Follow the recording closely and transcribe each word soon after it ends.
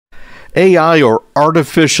AI, or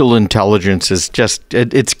artificial intelligence, is just,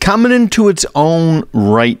 it's coming into its own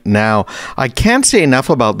right now. I can't say enough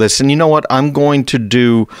about this. And you know what? I'm going to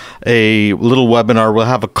do a little webinar. We'll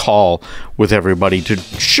have a call with everybody to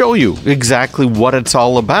show you exactly what it's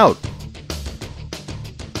all about.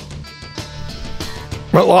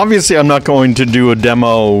 Well, obviously, I'm not going to do a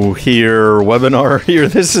demo here, webinar here.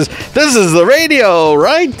 This is the radio,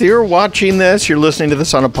 right? You're watching this. You're listening to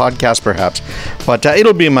this on a podcast, perhaps. But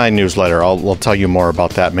it'll be in my newsletter. I'll tell you more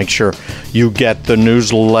about that. Make sure you get the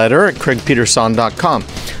newsletter at craigpeterson.com.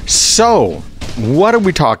 So, what are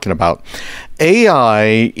we talking about?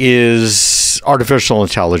 AI is artificial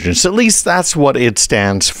intelligence. At least that's what it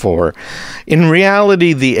stands for. In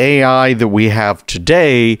reality, the AI that we have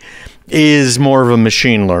today is more of a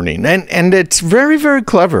machine learning. And it's very, very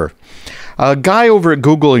clever. A guy over at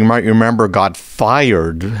Google, you might remember, got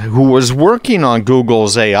fired, who was working on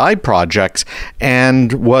Google's AI projects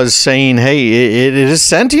and was saying, hey, it is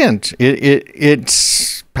sentient.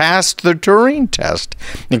 It's passed the Turing test.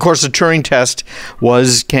 And of course, the Turing test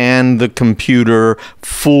was, can the computer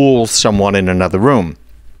fool someone in another room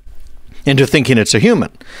into thinking it's a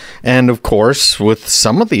human? And of course, with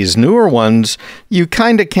some of these newer ones, you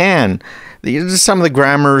kind of can. Some of the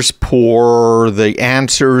grammar's poor, the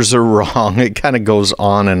answers are wrong. It kind of goes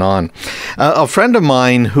on and on. A friend of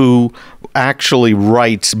mine who actually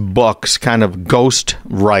writes books, kind of ghost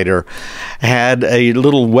writer, had a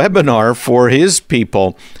little webinar for his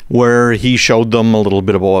people where he showed them a little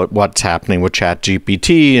bit about what's happening with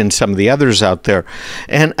ChatGPT and some of the others out there.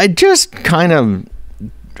 And I just kind of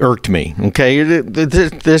irked me. Okay,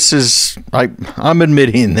 this is, I'm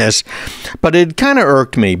admitting this, but it kind of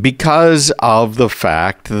irked me because of the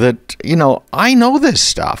fact that, you know, I know this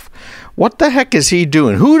stuff. What the heck is he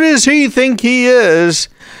doing? Who does he think he is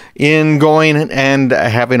in going and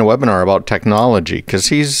having a webinar about technology? Because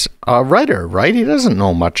he's a writer, right? He doesn't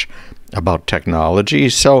know much about technology.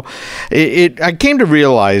 So I came to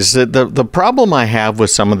realize that the problem I have with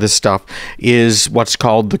some of this stuff is what's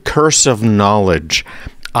called the curse of knowledge.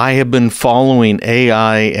 I have been following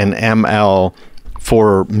AI and ML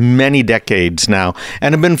for many decades now,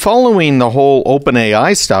 and have been following the whole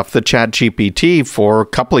OpenAI stuff, the ChatGPT, for a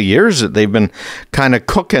couple of years that they've been kind of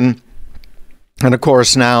cooking. And of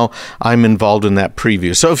course, now I'm involved in that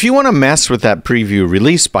preview. So if you want to mess with that preview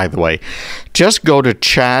release, by the way, just go to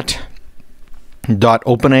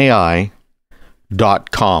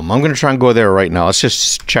chat.openai.com. I'm going to try and go there right now. Let's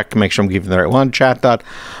just check to make sure I'm giving the right one.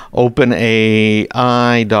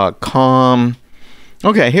 Chat.openai.com.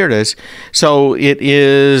 Okay, here it is. So it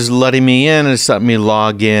is letting me in. It's letting me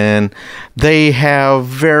log in. They have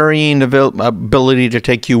varying ability to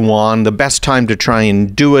take you on. The best time to try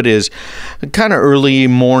and do it is kind of early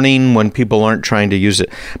morning when people aren't trying to use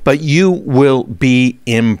it. But you will be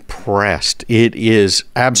impressed. It is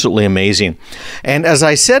absolutely amazing. And as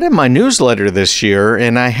I said in my newsletter this year,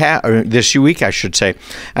 and this week, I should say,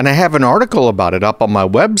 and I have an article about it up on my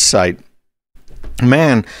website,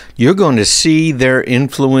 man, you're going to see their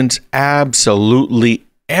influence absolutely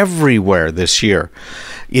everywhere this year.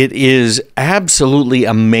 It is absolutely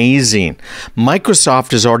amazing.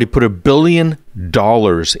 Microsoft has already put $1 billion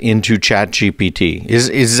into ChatGPT.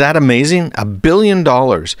 Is that amazing? $1 billion.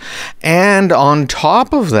 And on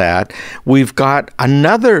top of that, we've got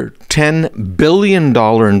another $10 billion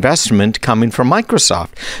investment coming from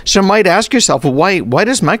Microsoft. So you might ask yourself, well, why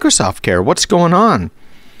does Microsoft care? What's going on?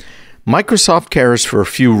 Microsoft cares for a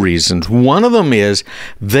few reasons. One of them is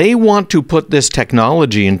they want to put this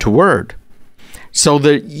technology into Word so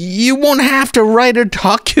that you won't have to write a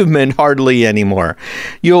document hardly anymore.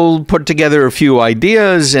 You'll put together a few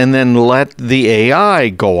ideas and then let the AI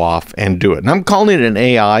go off and do it. And I'm calling it an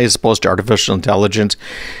AI as opposed to artificial intelligence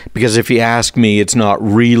because if you ask me, it's not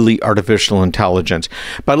really artificial intelligence.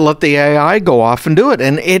 But let the AI go off and do it.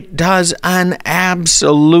 And it does an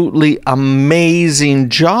absolutely amazing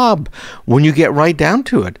job when you get right down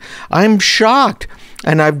to it. I'm shocked.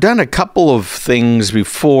 And I've done a couple of things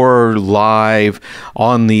before live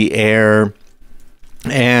on the air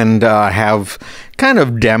and have kind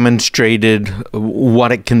of demonstrated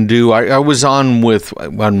what it can do. I was on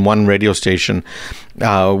one radio station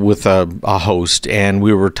with a host, and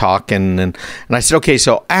we were talking, and I said, okay,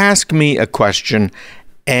 so ask me a question,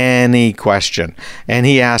 any question. And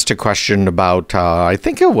he asked a question about, I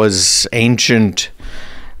think it was ancient.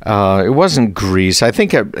 It wasn't Greece. I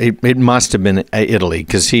think it must have been Italy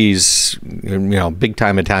because he's, big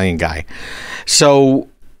time Italian guy. So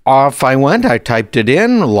off I went. I typed it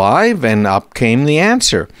in live and up came the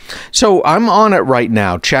answer. So I'm on it right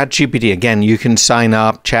now. ChatGPT. Again, you can sign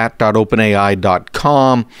up,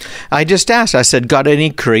 chat.openai.com. I just asked, I said, got any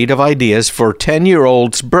creative ideas for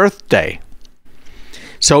 10-year-old's birthday?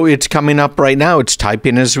 So it's coming up right now. It's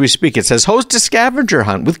typing as we speak. It says, host a scavenger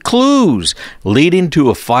hunt with clues leading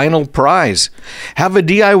to a final prize. Have a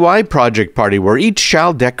DIY project party where each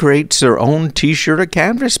child decorates their own t-shirt or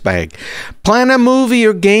canvas bag. Plan a movie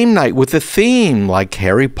or game night with a theme like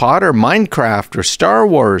Harry Potter, Minecraft, or Star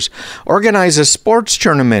Wars. Organize a sports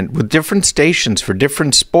tournament with different stations for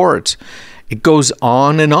different sports. It goes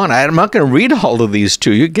on and on. I'm not going to read all of these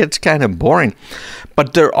to you. It gets kind of boring.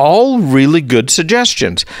 But they're all really good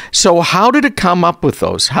suggestions. So how did it come up with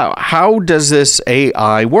those? How does this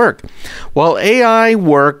AI work? Well, AI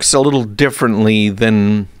works a little differently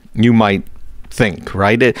than you might think,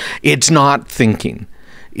 right? It's not thinking.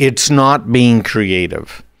 It's not being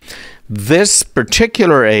creative. This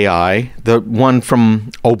particular AI, the one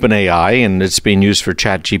from OpenAI, and it's being used for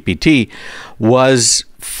ChatGPT, was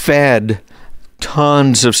fed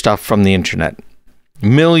tons of stuff from the internet.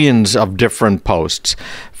 Millions of different posts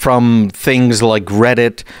from things like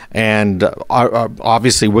Reddit and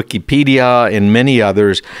obviously Wikipedia and many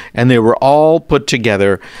others, and they were all put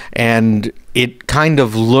together, and it kind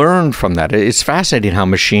of learned from that. It's fascinating how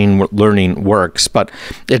machine learning works, but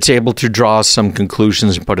it's able to draw some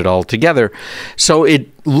conclusions and put it all together. So it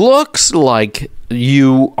looks like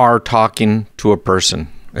you are talking to a person.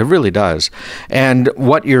 It really does. And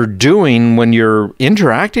what you're doing when you're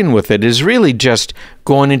interacting with it is really just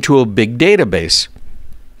going into a big database.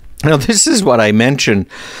 Now, this is what I mentioned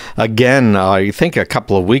again, I think a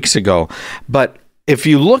couple of weeks ago. But if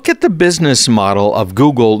you look at the business model of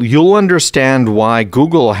Google, you'll understand why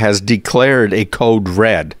Google has declared a code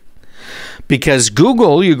red. Because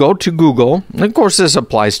Google, you go to Google, and of course this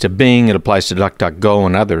applies to Bing, it applies to DuckDuckGo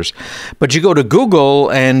and others, but you go to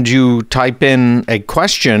Google and you type in a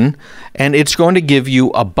question and it's going to give you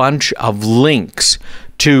a bunch of links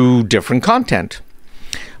to different content,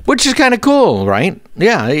 which is kind of cool, right?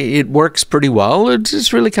 Yeah, it works pretty well.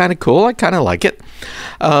 It's really kind of cool. I kind of like it.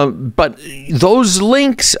 But those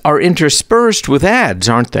links are interspersed with ads,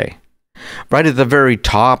 aren't they? Right at the very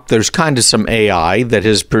top, there's kind of some AI that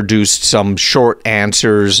has produced some short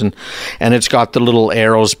answers, and it's got the little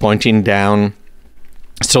arrows pointing down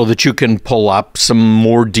so that you can pull up some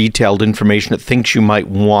more detailed information that things you might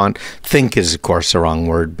want. Think is, of course, the wrong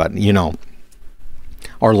word, but you know,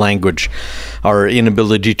 our language, our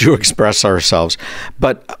inability to express ourselves.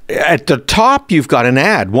 But at the top, you've got an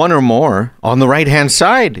ad, one or more. On the right-hand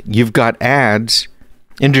side, you've got ads.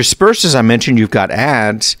 Interspersed, as I mentioned, you've got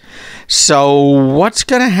ads. So what's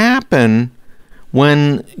going to happen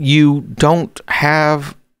when you don't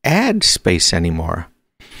have ad space anymore?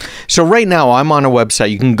 So right now, I'm on a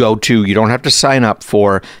website you can go to. You don't have to sign up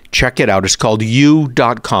for. Check it out. It's called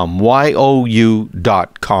you.com,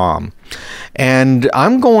 you.com. And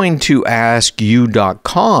I'm going to ask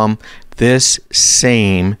you.com this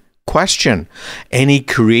same question. Any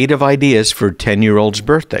creative ideas for 10-year-old's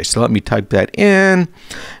birthday? So let me type that in,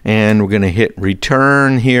 and we're going to hit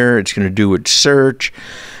return here. It's going to do its search,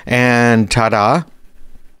 and ta-da,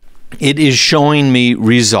 it is showing me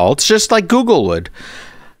results just like Google would.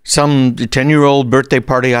 Some 10-year-old birthday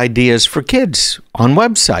party ideas for kids on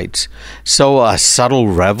websites. So a subtle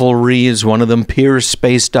revelry is one of them,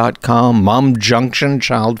 peerspace.com, Mom Junction,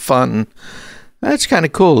 Child Fun. That's kind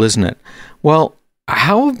of cool, isn't it? Well,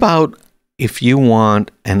 how about if you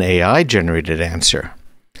want an AI-generated answer?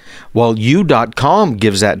 Well, you.com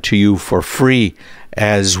gives that to you for free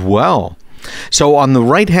as well. So on the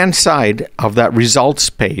right-hand side of that results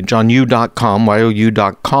page on you.com,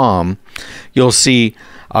 you.com, you'll see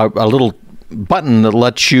a little button that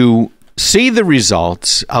lets you see the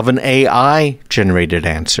results of an AI-generated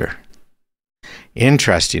answer.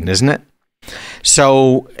 Interesting, isn't it?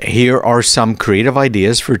 So here are some creative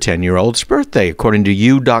ideas for 10-year-old's birthday, according to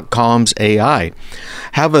you.com's AI.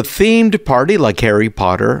 Have a themed party like Harry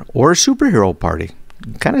Potter or a superhero party.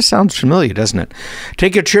 Kind of sounds familiar, doesn't it?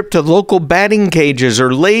 Take a trip to local batting cages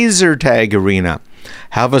or laser tag arena.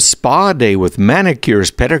 Have a spa day with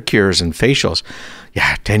manicures, pedicures, and facials.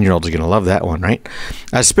 Yeah, 10-year-olds are going to love that one, right?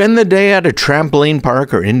 Spend the day at a trampoline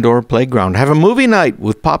park or indoor playground. Have a movie night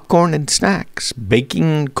with popcorn and snacks,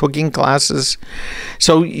 baking, cooking classes.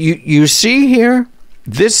 So you see here,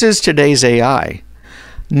 this is today's AI.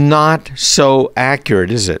 Not so accurate,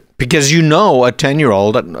 is it? Because you know a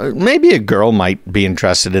 10-year-old, maybe a girl might be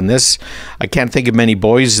interested in this. I can't think of many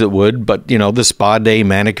boys that would, but, you know, the spa day,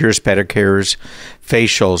 manicures, pedicures,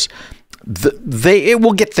 facials, it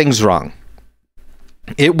will get things wrong.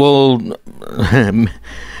 it will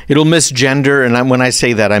it'll misgender, and when I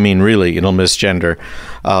say that, I mean really, it'll misgender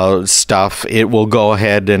stuff. It will go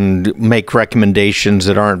ahead and make recommendations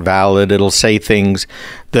that aren't valid. It'll say things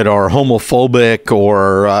that are homophobic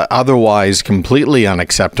or otherwise completely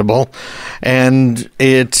unacceptable, and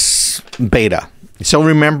it's beta. So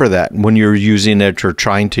remember that when you're using it or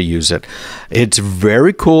trying to use it. It's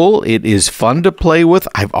very cool. It is fun to play with.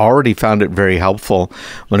 I've already found it very helpful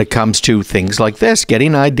when it comes to things like this,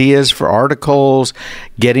 getting ideas for articles,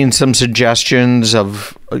 getting some suggestions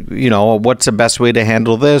of, what's the best way to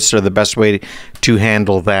handle this or the best way to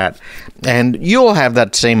handle that. And you'll have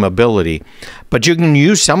that same ability. But you can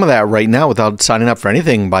use some of that right now without signing up for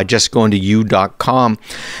anything by just going to u.com.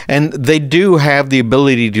 And they do have the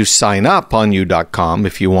ability to sign up on u.com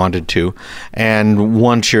if you wanted to. And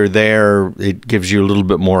once you're there, it gives you a little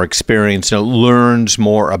bit more experience and it learns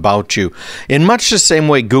more about you in much the same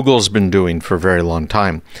way Google's been doing for a very long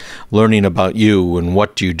time, learning about you and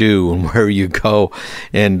what you do and where you go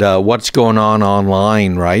and what's going on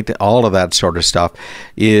online, right? All of that sort of stuff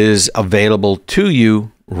is available to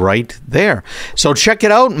you right there. So check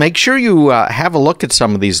it out. Make sure you have a look at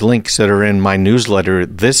some of these links that are in my newsletter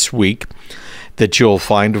this week that you'll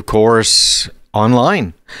find, of course,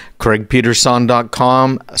 online.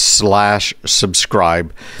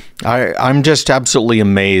 CraigPeterson.com/subscribe. I'm just absolutely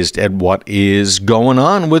amazed at what is going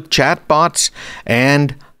on with chatbots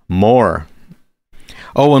and more.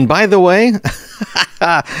 Oh, and by the way,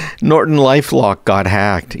 Norton LifeLock got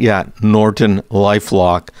hacked. Yeah, Norton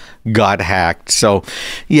LifeLock got hacked. So,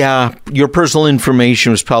 yeah, your personal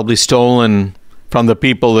information was probably stolen from the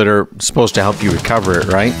people that are supposed to help you recover it,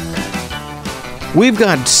 right? We've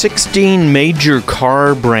got 16 major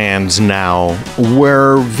car brands now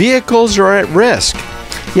where vehicles are at risk.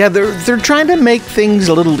 Yeah, they're trying to make things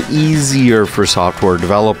a little easier for software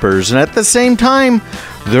developers, and at the same time,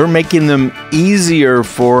 they're making them easier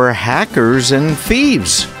for hackers and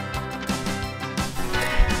thieves.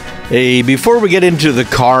 Hey, before we get into the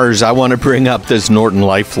cars, I want to bring up this Norton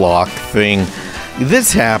LifeLock thing.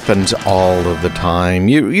 This happens all of the time.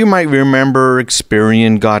 You might remember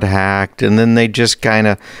Experian got hacked, and then they just kind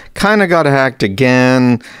of got hacked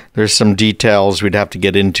again. There's some details we'd have to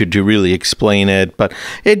get into to really explain it, but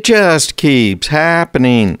it just keeps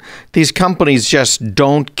happening. These companies just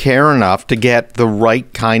don't care enough to get the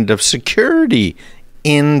right kind of security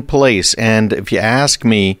in place. And if you ask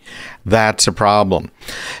me, that's a problem.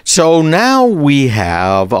 So now we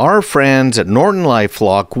have our friends at Norton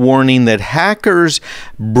LifeLock warning that hackers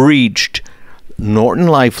breached Norton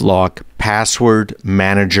LifeLock password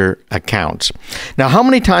manager accounts. Now, how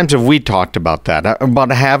many times have we talked about that? About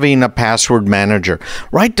having a password manager,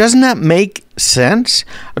 right? Doesn't that make sense?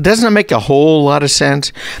 Doesn't it make a whole lot of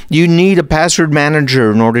sense? You need a password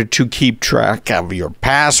manager in order to keep track of your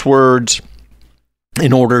passwords,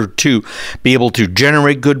 in order to be able to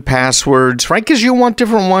generate good passwords, right? Because you want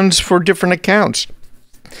different ones for different accounts.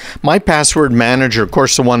 My password manager, of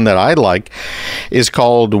course, the one that I like, is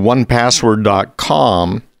called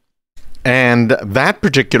onepassword.com. And that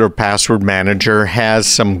particular password manager has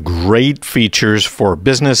some great features for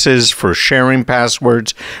businesses, for sharing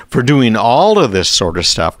passwords, for doing all of this sort of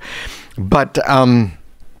stuff. But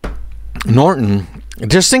Norton,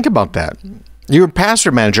 just think about that. Your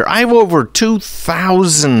password manager. I have over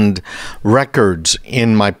 2,000 records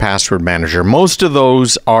in my password manager. Most of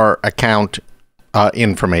those are account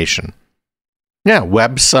information. Yeah,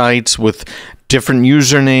 websites with different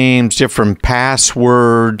usernames, different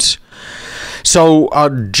passwords. So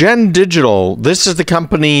Gen Digital, this is the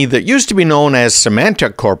company that used to be known as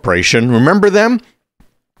Symantec Corporation. Remember them?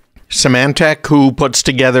 Symantec, who puts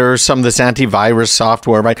together some of this antivirus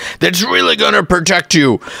software, right? That's really going to protect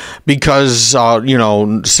you because,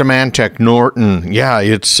 Symantec, Norton, yeah,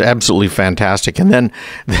 it's absolutely fantastic. And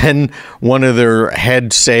then one of their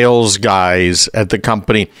head sales guys at the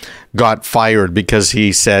company got fired because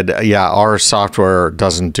he said, yeah, our software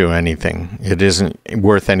doesn't do anything. It isn't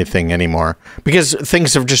worth anything anymore because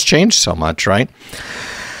things have just changed so much, right?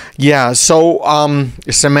 Yeah, so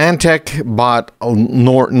Symantec bought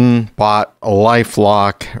Norton, bought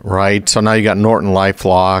LifeLock, right? So now you got Norton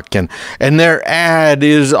LifeLock, and their ad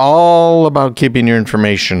is all about keeping your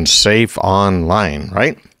information safe online,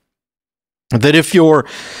 right? That if your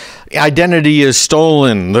identity is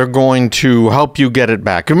stolen, they're going to help you get it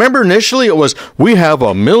back. Remember, initially it was, we have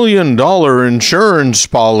 $1 million insurance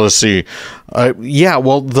policy. Yeah,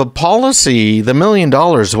 well, the policy, the $1 million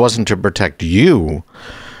wasn't to protect you.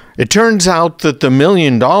 It turns out that the $1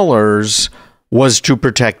 million was to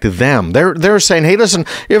protect them. They're saying, hey, listen,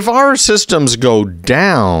 if our systems go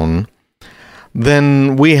down,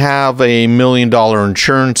 then we have a $1 million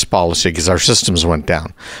insurance policy because our systems went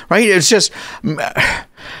down, right? It's just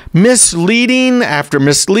misleading after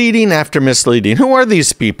misleading after misleading. Who are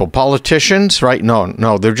these people? Politicians, right?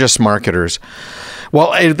 No, they're just marketers.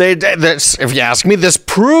 Well, if you ask me, this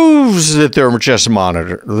proves that they're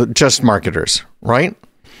just marketers, right?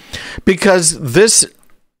 Because this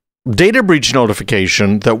data breach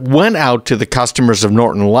notification that went out to the customers of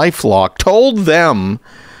Norton LifeLock told them,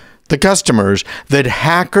 the customers, that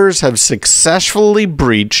hackers have successfully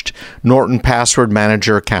breached Norton Password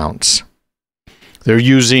Manager accounts. They're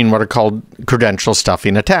using what are called credential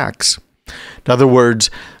stuffing attacks. In other words,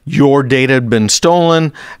 your data had been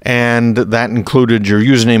stolen, and that included your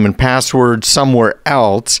username and password somewhere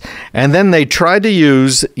else. And then they tried to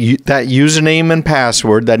use that username and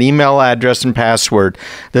password, that email address and password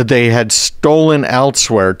that they had stolen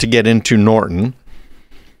elsewhere to get into Norton.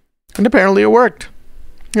 And apparently it worked.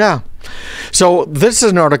 Yeah. So this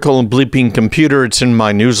is an article in Bleeping Computer. It's in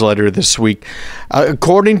my newsletter this week.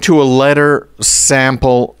 According to a letter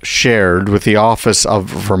sample shared with the Office of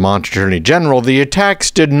Vermont Attorney General, the attacks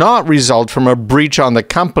did not result from a breach on the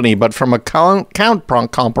company, but from a account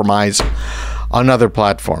compromise on other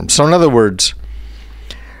platforms. So in other words,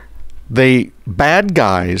 the bad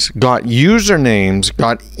guys got usernames,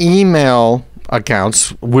 got email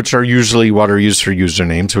accounts, which are usually what are used for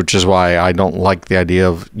usernames, which is why I don't like the idea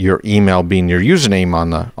of your email being your username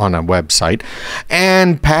on a website,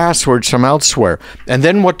 and passwords from elsewhere. And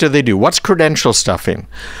then what do? What's credential stuffing?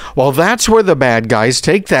 Well, that's where the bad guys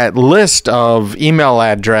take that list of email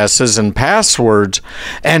addresses and passwords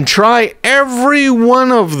and try every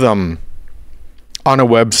one of them on a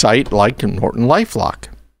website like Norton LifeLock.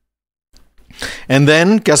 And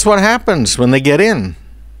then guess what happens when they get in?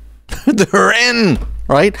 They're in,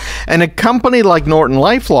 right? And a company like Norton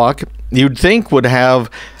LifeLock, you'd think, would have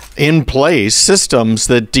in place systems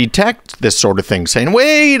that detect this sort of thing, saying,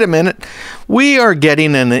 wait a minute, we are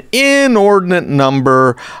getting an inordinate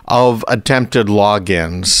number of attempted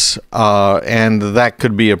logins, and that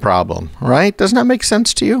could be a problem, right? Doesn't that make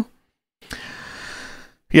sense to you?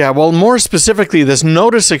 Yeah, well, more specifically, this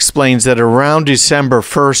notice explains that around December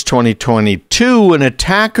 1st, 2022, an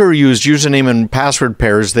attacker used username and password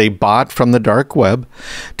pairs they bought from the dark web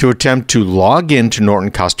to attempt to log into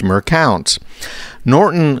Norton customer accounts.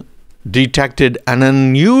 Norton detected an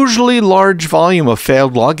unusually large volume of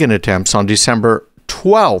failed login attempts on December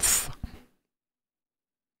 12th,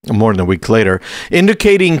 more than a week later,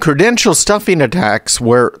 indicating credential stuffing attacks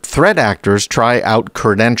where threat actors try out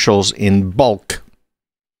credentials in bulk.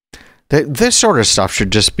 This sort of stuff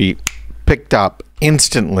should just be picked up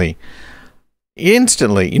instantly.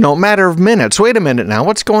 Instantly, a matter of minutes. Wait a minute now,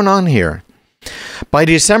 what's going on here? By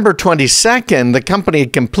December 22nd, the company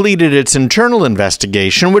had completed its internal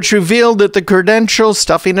investigation, which revealed that the credential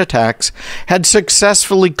stuffing attacks had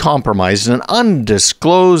successfully compromised an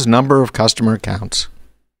undisclosed number of customer accounts.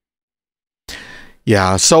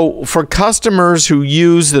 Yeah, so for customers who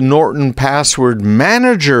use the Norton Password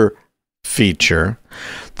Manager feature,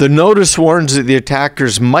 the notice warns that the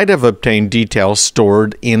attackers might have obtained details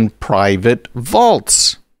stored in private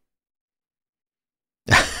vaults.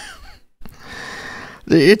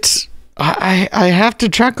 I have to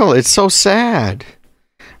chuckle. It's so sad.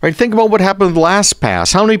 Right? Think about what happened with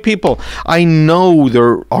LastPass. How many people? I know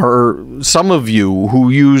there are some of you who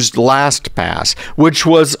used LastPass, which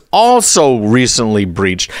was also recently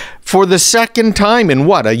breached for the second time in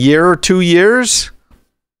what, a year or 2 years?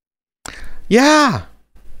 Yeah,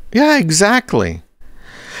 exactly.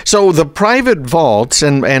 So the private vaults,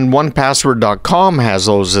 and 1password.com has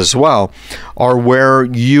those as well, are where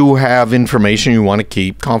you have information you want to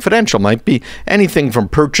keep confidential. Might be anything from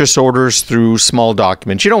purchase orders through small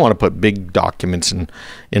documents. You don't want to put big documents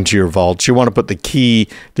into your vaults. You want to put the key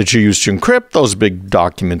that you use to encrypt those big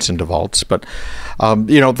documents into vaults. But,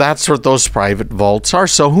 that's what those private vaults are.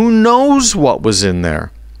 So who knows what was in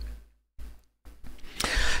there?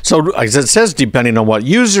 So, as it says, depending on what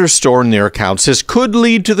users store in their accounts, this could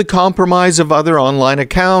lead to the compromise of other online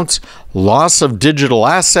accounts, loss of digital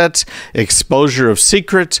assets, exposure of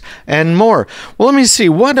secrets, and more. Well, let me see.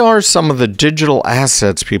 What are some of the digital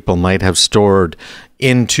assets people might have stored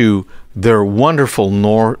into their wonderful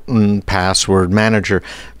Norton Password Manager?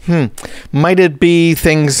 Might it be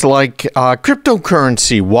things like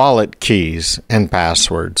cryptocurrency wallet keys and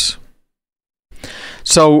passwords?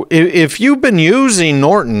 So if you've been using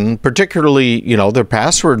Norton, particularly, their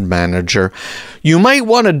password manager, you might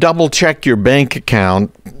want to double check your bank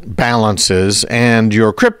account balances and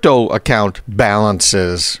your crypto account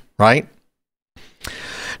balances, right?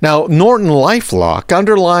 Now, Norton LifeLock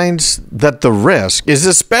underlines that the risk is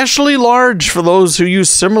especially large for those who use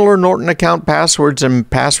similar Norton account passwords and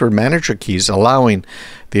password manager keys, allowing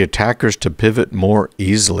the attackers to pivot more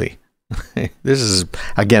easily. This is,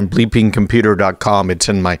 again, bleepingcomputer.com. It's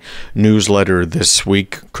in my newsletter this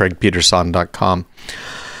week, craigpeterson.com.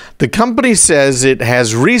 The company says it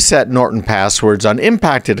has reset Norton passwords on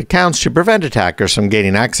impacted accounts to prevent attackers from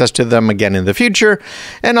gaining access to them again in the future,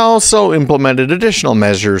 and also implemented additional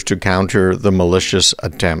measures to counter the malicious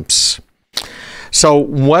attempts. So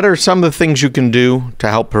what are some of the things you can do to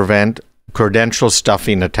help prevent credential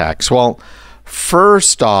stuffing attacks? Well,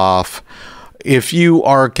 first off, if you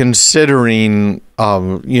are considering,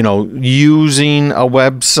 using a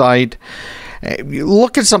website,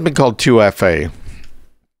 look at something called 2FA.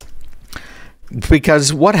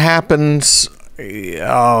 Because what happens is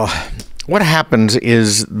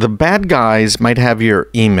the bad guys might have your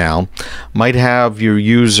email, might have your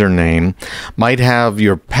username, might have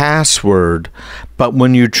your password, but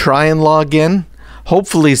when you try and log in,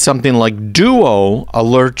 hopefully something like Duo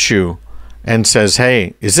alerts you and says,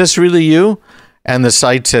 hey, is this really you? And the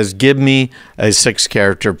site says, give me a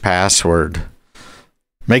 6-character password.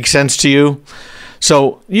 Make sense to you?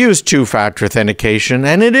 So use two-factor authentication,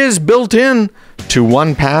 and it is built in to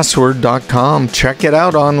 1password.com. Check it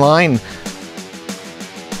out online.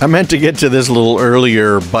 I meant to get to this a little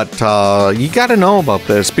earlier, but you got to know about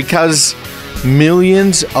this because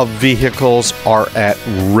millions of vehicles are at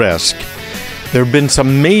risk. There have been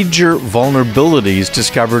some major vulnerabilities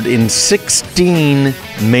discovered in 16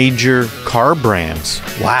 major car brands.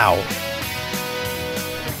 Wow.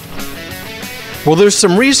 Well, there's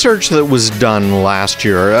some research that was done last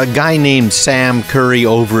year. A guy named Sam Curry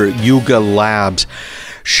over at Yuga Labs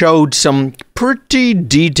showed some pretty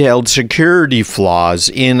detailed security flaws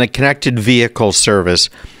in a connected vehicle service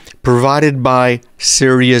provided by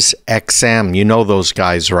SiriusXM. You know those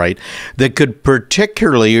guys, right? That could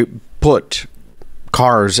particularly put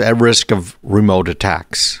cars at risk of remote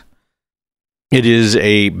attacks. It is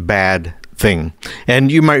a bad thing. And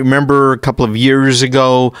you might remember a couple of years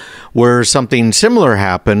ago where something similar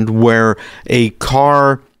happened, where a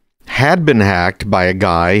car had been hacked by a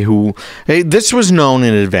guy who, hey, this was known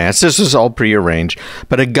in advance, this was all prearranged,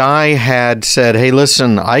 but a guy had said, hey,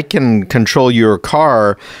 listen, I can control your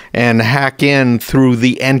car and hack in through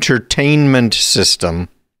the entertainment system.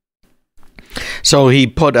 So he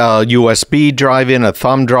put a USB drive in, a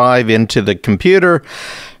thumb drive into the computer,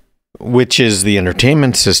 which is the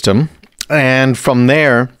entertainment system. And from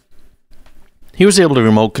there, he was able to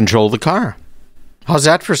remote control the car. How's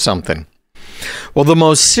that for something? Well, the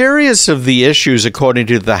most serious of the issues, according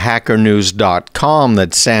to the hackernews.com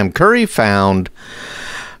that Sam Curry found,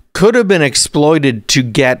 could have been exploited to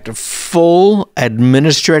get full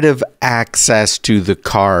administrative access to the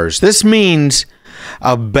cars. This means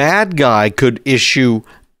a bad guy could issue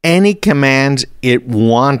any commands it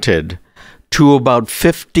wanted to about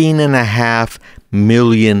 15.5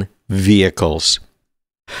 million vehicles.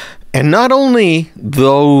 And not only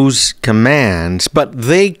those commands, but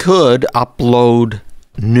they could upload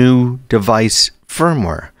new device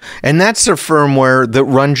firmware. And that's the firmware that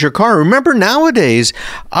runs your car. Remember, nowadays,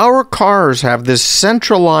 our cars have this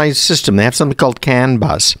centralized system. They have something called CAN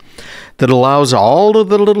bus that allows all of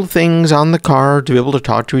the little things on the car to be able to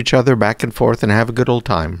talk to each other back and forth and have a good old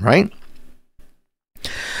time, right?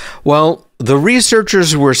 Well, the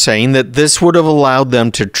researchers were saying that this would have allowed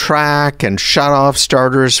them to track and shut off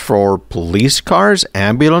starters for police cars,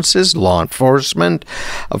 ambulances, law enforcement,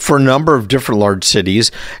 for a number of different large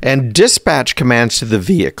cities, and dispatch commands to the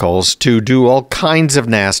vehicles to do all kinds of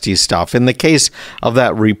nasty stuff. In the case of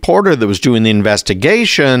that reporter that was doing the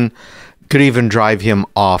investigation, could even drive him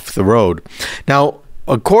off the road. Now,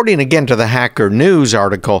 according again to the Hacker News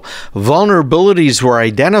article, vulnerabilities were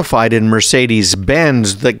identified in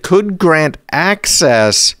Mercedes-Benz that could grant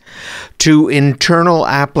access to internal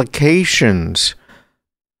applications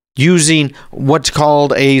using what's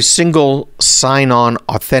called a single sign-on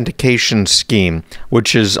authentication scheme,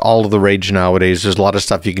 which is all of the rage nowadays. There's a lot of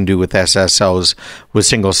stuff you can do with SSOs with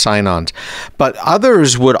single sign-ons. But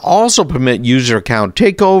others would also permit user account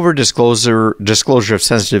takeover, disclosure of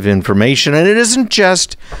sensitive information, and it isn't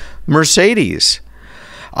just Mercedes.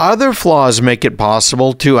 Other flaws make it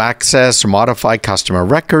possible to access or modify customer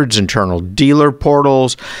records, internal dealer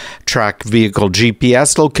portals, track vehicle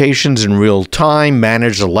GPS locations in real time,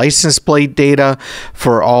 manage the license plate data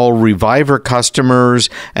for all Reviver customers,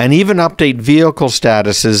 and even update vehicle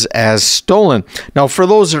statuses as stolen. Now, for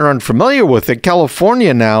those that are unfamiliar with it,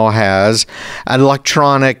 California now has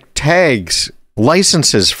electronic tags,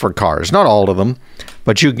 licenses for cars. Not all of them,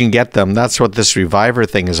 but you can get them. That's what this Reviver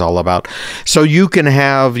thing is all about. So you can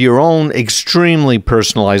have your own extremely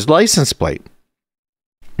personalized license plate.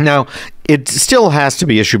 Now, it still has to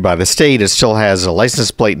be issued by the state. It still has a license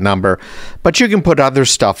plate number, but you can put other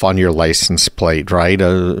stuff on your license plate, right?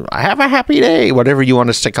 Have a happy day, whatever you want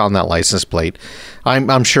to stick on that license plate.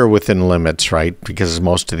 I'm sure within limits, right? Because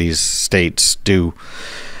most of these states do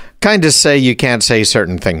kind of say you can't say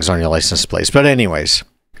certain things on your license plates. But anyways,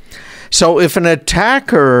 so if an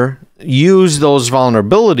attacker used those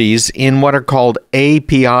vulnerabilities in what are called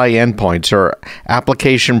API endpoints, or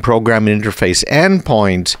application programming interface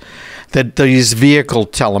endpoints, that these vehicle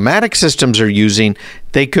telematic systems are using,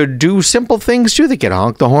 they could do simple things too. They could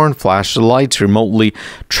honk the horn, flash the lights, remotely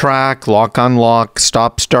track, lock, unlock,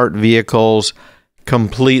 stop, start vehicles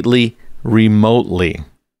completely remotely.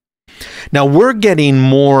 Now, we're getting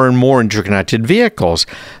more and more interconnected vehicles.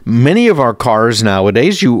 Many of our cars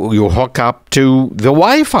nowadays, you hook up to the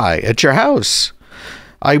Wi-Fi at your house.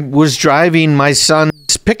 I was driving my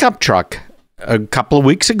son's pickup truck a couple of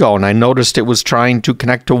weeks ago, and I noticed it was trying to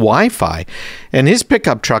connect to Wi-Fi. And his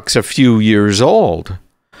pickup truck's a few years old.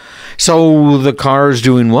 So the car's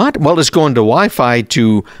doing what? Well, it's going to Wi-Fi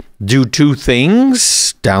to do two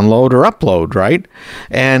things, download or upload, right?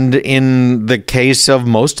 And in the case of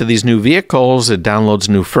most of these new vehicles, it downloads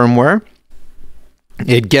new firmware.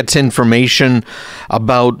 It gets information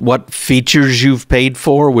about what features you've paid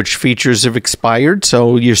for, which features have expired,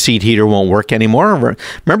 so your seat heater won't work anymore.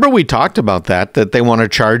 Remember we talked about that they want to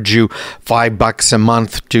charge you $5 a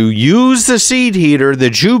month to use the seat heater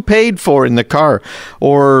that you paid for in the car,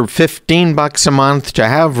 or $15 a month to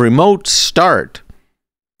have remote start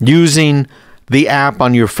using the app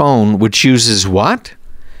on your phone, which uses what?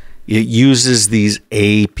 It uses these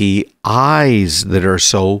APIs that are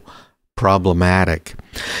so problematic.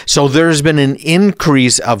 So there's been an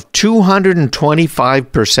increase of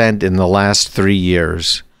 225% in the last 3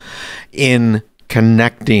 years in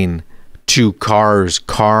connecting to cars,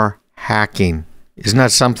 car hacking. Isn't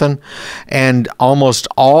that something? And almost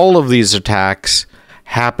all of these attacks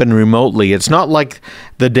happen remotely. It's not like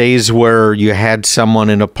the days where you had someone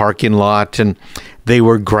in a parking lot and they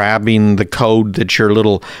were grabbing the code that your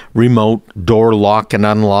little remote door lock and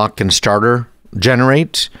unlock and starter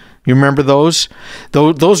generates. You remember those?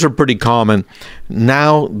 Those are pretty common.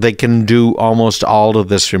 Now they can do almost all of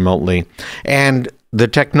this remotely. And the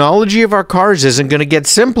technology of our cars isn't going to get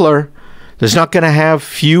simpler. There's not going to have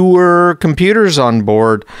fewer computers on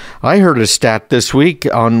board. I heard a stat this week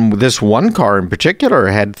on this one car in particular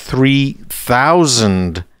had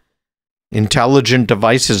 3,000 intelligent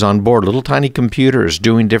devices on board, little tiny computers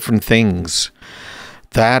doing different things.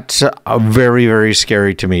 That's very, very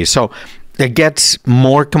scary to me. So it gets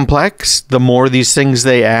more complex. The more these things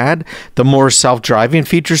they add, the more self-driving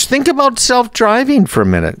features. Think about self-driving for a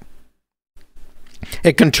minute.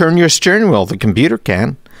 It can turn your steering wheel. The computer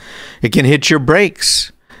can. It can hit your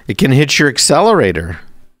brakes. It can hit your accelerator.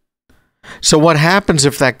 So what happens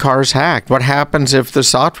if that car's hacked? What happens if the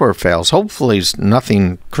software fails? Hopefully it's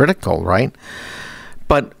nothing critical, right?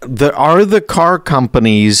 But are the car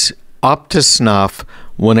companies up to snuff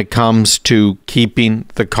when it comes to keeping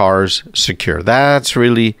the cars secure? That's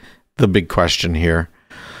really the big question here.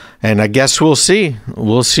 And I guess we'll see.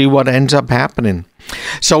 We'll see what ends up happening.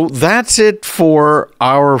 So that's it for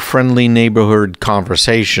our friendly neighborhood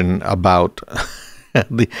conversation about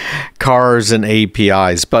the cars and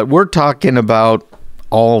APIs. But we're talking about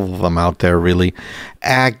all of them out there, really.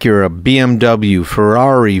 Acura, BMW,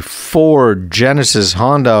 Ferrari, Ford, Genesis,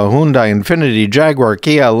 Honda, Hyundai, Infiniti, Jaguar,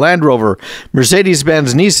 Kia, Land Rover,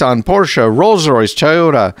 Mercedes-Benz, Nissan, Porsche, Rolls-Royce,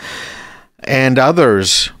 Toyota, and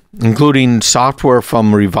others, including software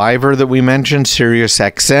from Reviver that we mentioned,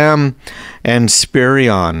 SiriusXM, and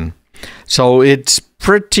Spirion. So it's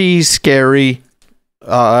pretty scary.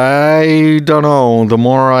 I don't know. The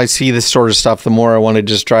more I see this sort of stuff, the more I want to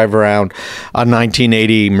just drive around a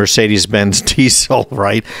 1980 Mercedes-Benz diesel,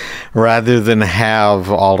 right? Rather than have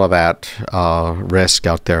all of that risk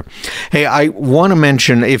out there. Hey, I want to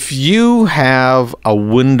mention, if you have a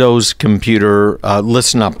Windows computer,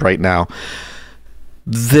 listen up right now.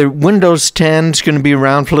 The Windows 10 is going to be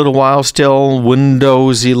around for a little while still.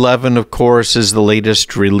 Windows 11, of course, is the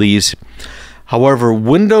latest release. However,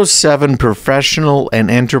 Windows 7 Professional and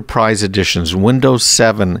Enterprise Editions, Windows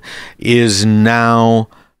 7 is now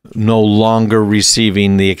no longer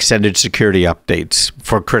receiving the extended security updates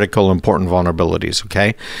for critical important vulnerabilities,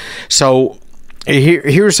 okay? So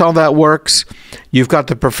here's how that works. You've got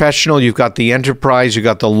the Professional, you've got the Enterprise, you've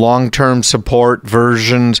got the long-term support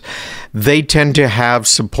versions. They tend to have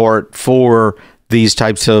support for these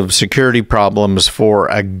types of security problems for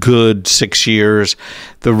a good 6 years.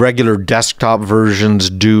 The regular desktop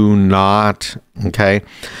versions do not. Okay.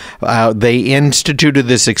 They instituted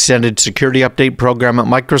this extended security update program at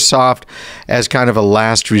Microsoft as kind of a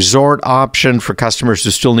last resort option for customers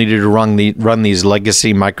who still needed to run these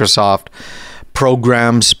legacy Microsoft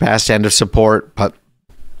programs past end of support. But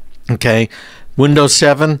okay, Windows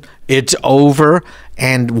 7, it's over,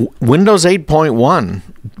 and Windows 8.1,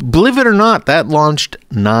 believe it or not, that launched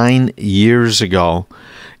 9 years ago,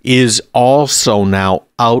 is also now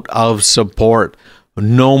out of support.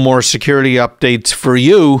 No more security updates for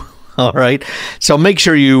you. All right. So make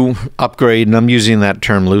sure you upgrade, and I'm using that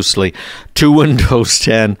term loosely, to Windows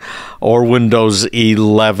 10 or Windows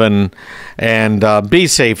 11, and be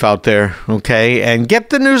safe out there. Okay. And get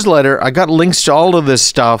the newsletter. I got links to all of this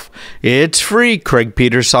stuff. It's free.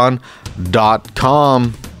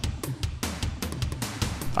 CraigPeterson.com.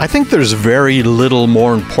 I think there's very little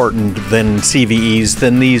more important than CVEs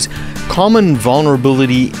than these common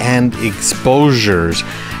vulnerability and exposures.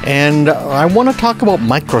 And I want to talk about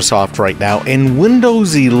Microsoft right now. In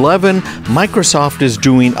Windows 11, Microsoft is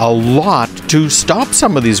doing a lot to stop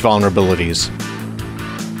some of these vulnerabilities.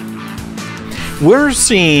 We're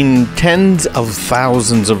seeing tens of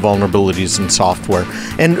thousands of vulnerabilities in software,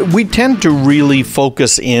 and we tend to really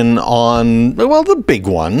focus in on, well, the big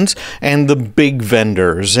ones and the big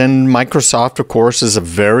vendors. And Microsoft, of course, is a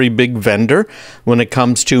very big vendor when it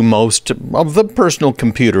comes to most of the personal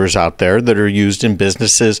computers out there that are used in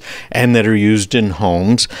businesses and that are used in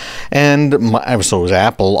homes. And so is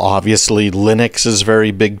Apple, obviously. Linux is very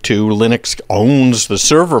big too. Linux owns the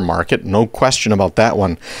server market, no question about that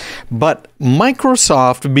one. But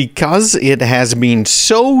Microsoft, because it has been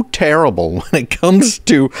so terrible when it comes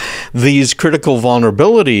to these critical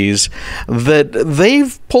vulnerabilities, that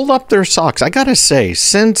they've pulled up their socks. I gotta say,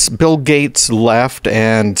 since Bill Gates left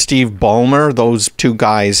and Steve Ballmer, those two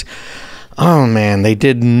guys, oh man, they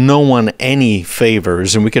did no one any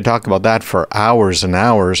favors, and we could talk about that for hours and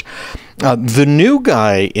hours. The new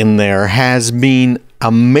guy in there has been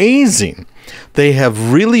amazing. They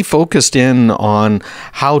have really focused in on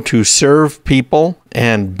how to serve people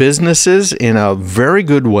and businesses in a very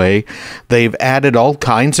good way. They've added all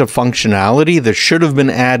kinds of functionality that should have been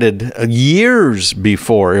added years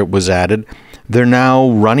before it was added. They're now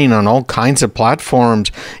running on all kinds of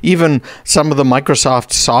platforms. Even some of the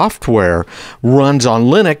Microsoft software runs on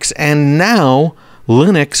Linux, and now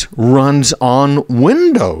Linux runs on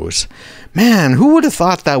Windows. Man, who would have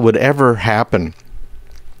thought that would ever happen?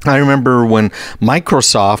 I remember when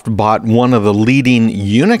Microsoft bought one of the leading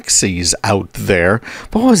Unixes out there.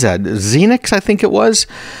 What was that? Xenix, I think it was.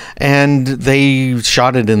 And they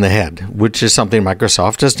shot it in the head, which is something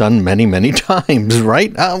Microsoft has done many, many times, right?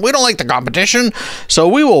 We don't like the competition, so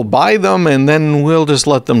we will buy them and then we'll just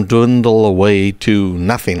let them dwindle away to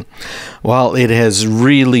nothing. Well, it has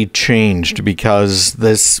really changed because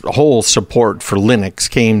this whole support for Linux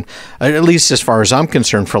came, at least as far as I'm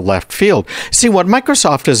concerned, for left field. See, what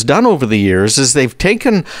Microsoft has done over the years is they've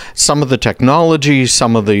taken some of the technology,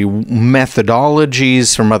 some of the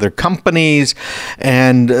methodologies from other companies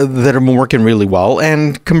and that have been working really well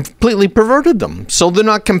and completely perverted them. So they're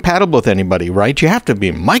not compatible with anybody, right? You have to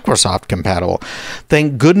be Microsoft compatible.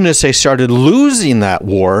 Thank goodness they started losing that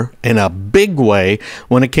war in a big way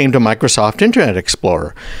when it came to Microsoft Internet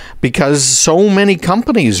Explorer, because so many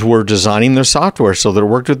companies were designing their software so that it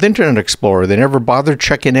worked with Internet Explorer. They never bothered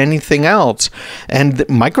checking anything else. And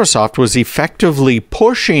Microsoft was effectively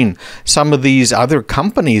pushing some of these other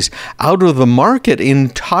companies out of the market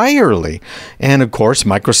entirely. And of course,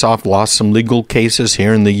 Microsoft lost some legal cases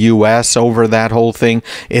here in the US over that whole thing,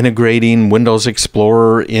 integrating Windows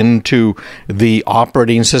Explorer into the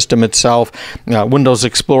operating system itself. Windows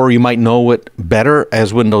Explorer, you might know it better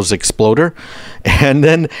as Windows Exploder. And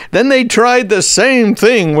then they tried the same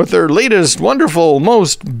thing with their latest wonderful,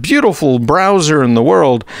 most beautiful browser in the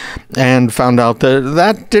world and found out that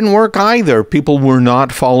that didn't work either. People were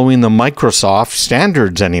not following the Microsoft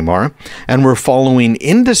standards anymore and were following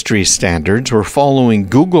industry standards, were following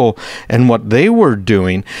Google and what they were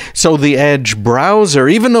doing. So the Edge browser,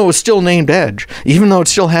 even though it was still named Edge, even though it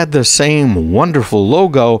still had the same wonderful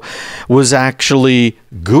logo, was actually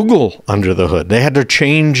Google under the hood. They had to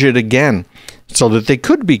change it again. so that they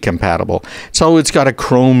could be compatible. So it's got a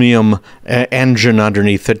Chromium engine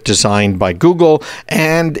underneath it designed by Google,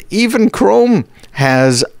 and even Chrome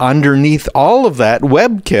has underneath all of that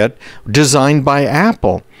WebKit designed by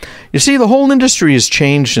Apple. You see, the whole industry has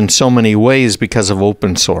changed in so many ways because of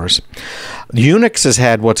open source. Unix has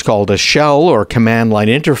had what's called a shell or command line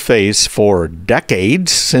interface for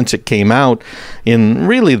decades, since it came out in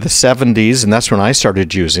really the 70s, and that's when I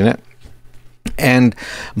started using it. And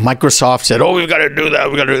Microsoft said, oh, we've got to do that.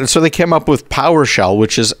 We've got to do that. So they came up with PowerShell,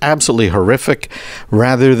 which is absolutely horrific,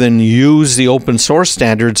 rather than use the open source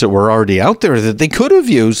standards that were already out there that they could have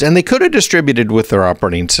used and they could have distributed with their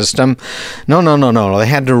operating system. No. They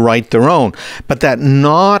had to write their own. But that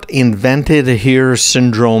not invented here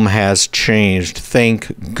syndrome has changed.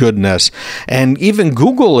 Thank goodness. And even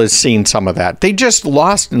Google has seen some of that. They just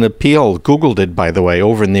lost an appeal. Google did, by the way,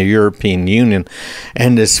 over in the European Union,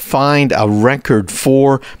 and has fined a record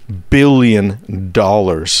 $4 billion.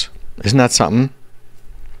 Isn't that something?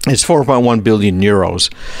 It's 4.1 billion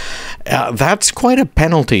euros. That's quite a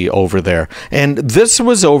penalty over there. And this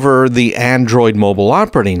was over the Android mobile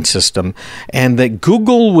operating system, and that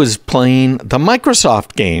Google was playing the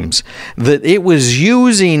Microsoft games, that it was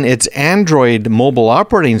using its Android mobile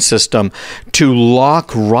operating system to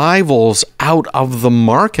lock rivals out of the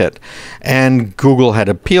market. And Google had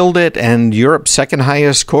appealed it, and Europe's second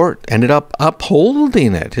highest court ended up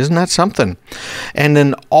upholding it. Isn't that something? And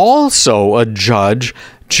then also a judge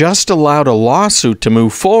just allowed a lawsuit to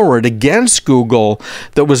move forward against Google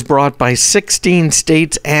that was brought by 16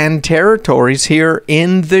 states and territories here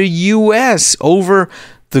in the U.S. over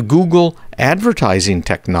the Google advertising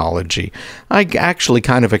technology. I actually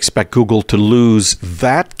kind of expect Google to lose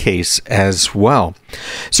that case as well.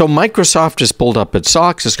 So Microsoft has pulled up its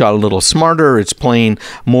socks. It's got a little smarter. It's playing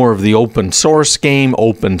more of the open source game,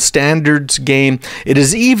 open standards game. It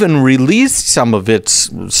has even released some of its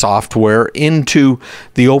software into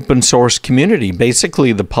the open source community,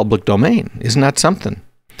 basically the public domain. Isn't that something?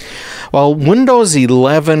 Well, Windows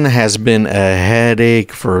 11 has been a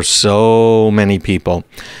headache for so many people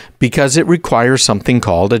because it requires something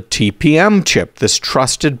called a TPM chip, this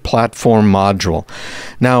Trusted Platform Module.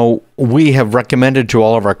 Now, we have recommended to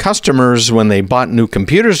all of our customers when they bought new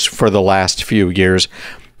computers for the last few years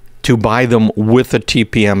to buy them with a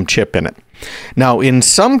TPM chip in it. Now, in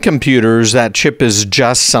some computers, that chip is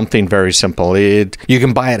just something very simple. You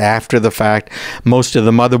can buy it after the fact. Most of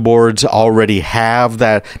the motherboards already have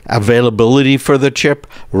that availability for the chip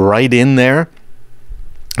right in there.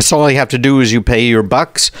 So all you have to do is you pay your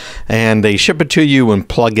bucks and they ship it to you and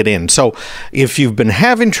plug it in. So if you've been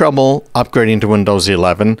having trouble upgrading to Windows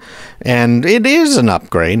 11, and it is an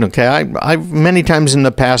upgrade, okay, I've many times in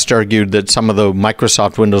the past argued that some of the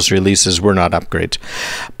Microsoft Windows releases were not upgrades,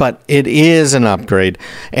 but it is an upgrade.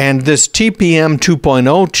 And this TPM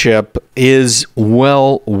 2.0 chip is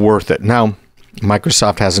well worth it. Now,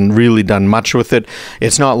 Microsoft hasn't really done much with it.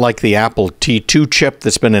 It's not like the Apple T2 chip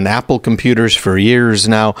that's been in Apple computers for years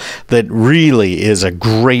now that really is a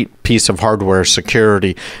great piece of hardware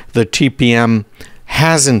security. The TPM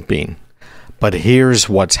hasn't been. But here's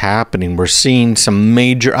what's happening. We're seeing some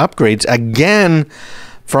major upgrades again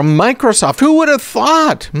from Microsoft. Who would have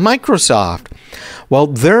thought? Microsoft. Well,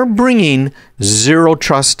 they're bringing zero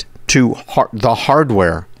trust to the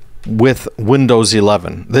hardware with Windows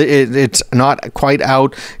 11. It's not quite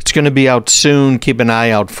out. It's going to be out soon. Keep an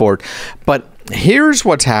eye out for it. But here's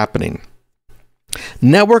what's happening.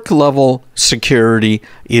 Network level security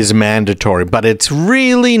is mandatory, but it's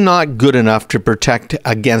really not good enough to protect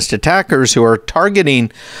against attackers who are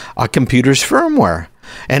targeting a computer's firmware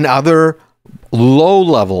and other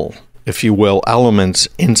low-level, if you will, elements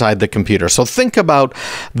inside the computer. So think about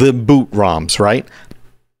the boot ROMs, right?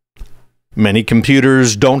 Many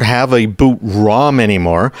computers don't have a boot ROM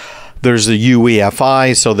anymore. There's the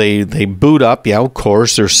UEFI, so they boot up. Yeah, of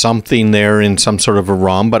course, there's something there in some sort of a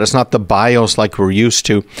ROM, but it's not the BIOS like we're used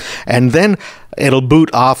to. And then it'll boot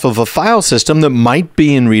off of a file system that might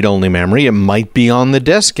be in read-only memory. It might be on the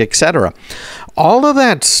disk, etc. All of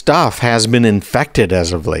that stuff has been infected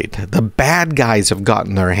as of late. The bad guys have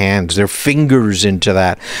gotten their hands, their fingers into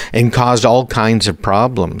that and caused all kinds of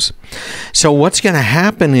problems. So what's going to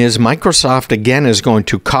happen is Microsoft, again, is going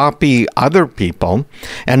to copy other people.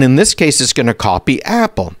 And in this case, it's going to copy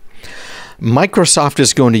Apple. Microsoft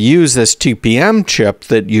is going to use this TPM chip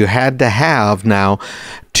that you had to have now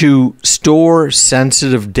to store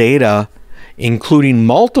sensitive data, including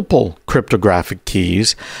multiple cryptographic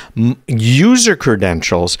keys, user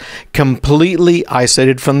credentials, completely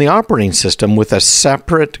isolated from the operating system with a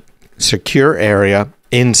separate secure area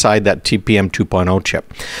inside that TPM 2.0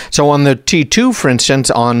 chip. So on the T2, for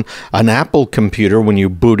instance, on an Apple computer, when you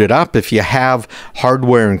boot it up, if you have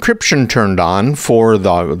hardware encryption turned on for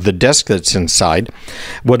the disk that's inside,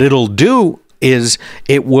 what it'll do is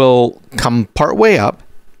it will come partway up,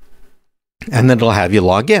 and then it'll have you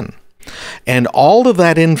log in. And all of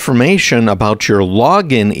that information about your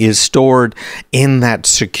login is stored in that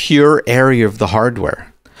secure area of the hardware.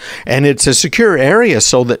 And it's a secure area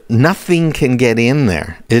so that nothing can get in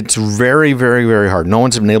there. It's very, very, very hard. No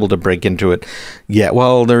one's been able to break into it yet.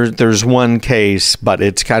 Well, there's one case, but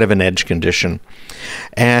it's kind of an edge condition.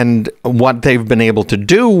 And what they've been able to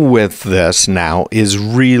do with this now is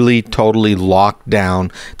really totally lock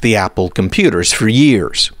down the Apple computers for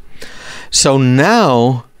years. So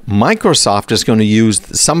now Microsoft is going to use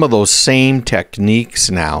some of those same techniques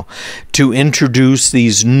now to introduce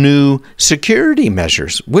these new security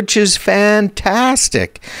measures, which is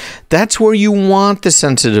fantastic. That's where you want the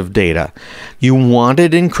sensitive data. You want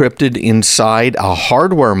it encrypted inside a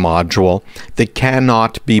hardware module that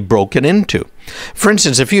cannot be broken into. For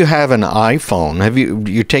instance, if you have an iPhone,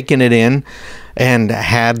 you're taking it in and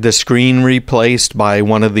had the screen replaced by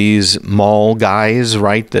one of these mall guys,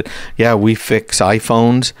 right? That, yeah, we fix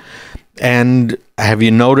iPhones. And have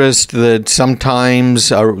you noticed that sometimes,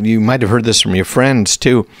 or you might have heard this from your friends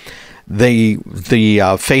too, the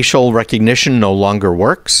facial recognition no longer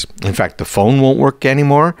works. In fact, the phone won't work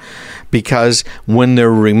anymore, because when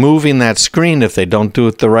they're removing that screen, if they don't do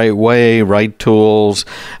it the right way, right tools,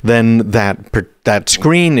 then that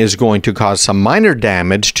screen is going to cause some minor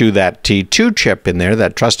damage to that T2 chip in there,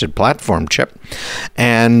 that trusted platform chip,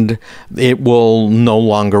 and it will no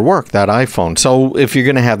longer work, that iPhone. So if you're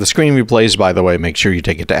going to have the screen replaced, by the way, make sure you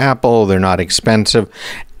take it to Apple. They're not expensive.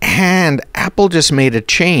 And Apple just made a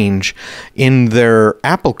change in their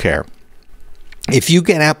Apple Care. If you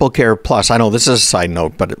get Apple Care Plus, I know this is a side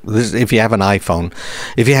note, but if you have an iPhone,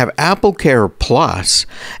 if you have Apple Care Plus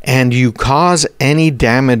and you cause any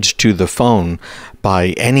damage to the phone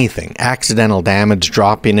by anything, accidental damage,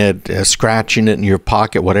 dropping it, scratching it in your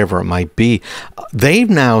pocket, whatever it might be, they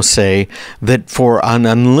now say that for an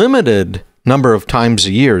unlimited number of times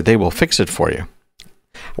a year, they will fix it for you.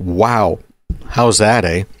 Wow. How's that,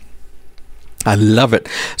 eh? I love it.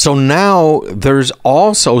 So now there's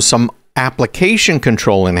also some application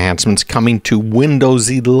control enhancements coming to Windows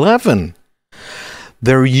 11.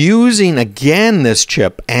 They're using, again, this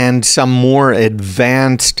chip and some more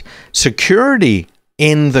advanced security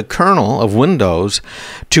in the kernel of Windows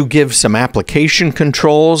to give some application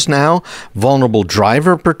controls now, vulnerable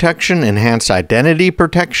driver protection, enhanced identity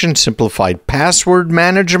protection, simplified password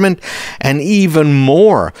management, and even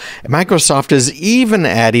more. Microsoft is even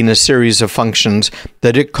adding a series of functions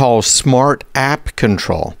that it calls Smart App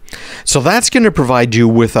Control. So that's going to provide you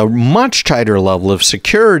with a much tighter level of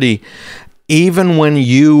security, even when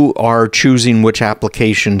you are choosing which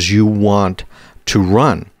applications you want to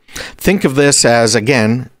run. Think of this as,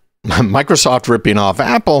 again, Microsoft ripping off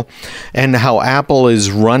Apple, and how Apple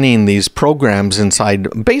is running these programs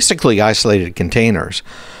inside basically isolated containers.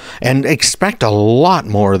 And expect a lot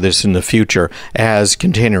more of this in the future as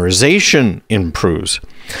containerization improves.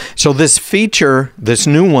 So this feature, this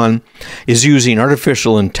new one, is using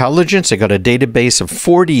artificial intelligence. They got a database of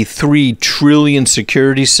 43 trillion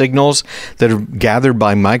security signals that are gathered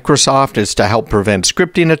by Microsoft. It's to help prevent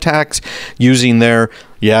scripting attacks using their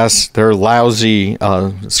lousy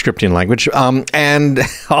scripting language. And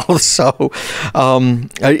also,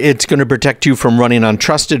 it's going to protect you from running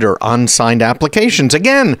untrusted or unsigned applications.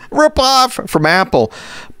 Again, rip off from Apple.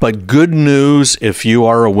 But good news if you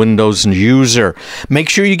are a Windows user. Make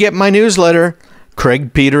sure you get my newsletter,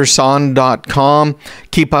 craigpeterson.com.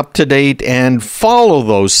 Keep up to date and follow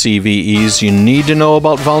those CVEs. You need to know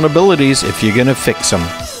about vulnerabilities if you're going to fix them.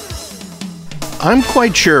 I'm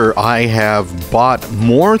quite sure I have bought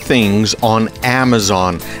more things on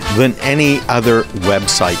Amazon than any other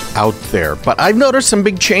website out there. But I've noticed some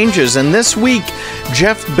big changes, and this week,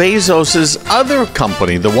 Jeff Bezos' other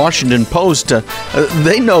company, the Washington Post,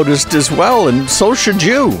 they noticed as well, and so should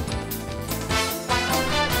you.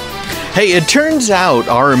 Hey, it turns out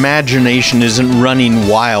our imagination isn't running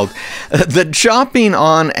wild. That shopping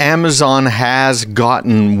on Amazon has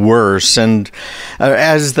gotten worse. And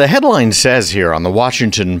as the headline says here on the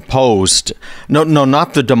Washington Post, no,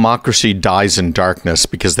 not the democracy dies in darkness,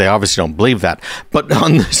 because they obviously don't believe that. But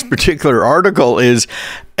on this particular article is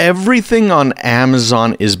everything on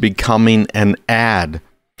Amazon is becoming an ad.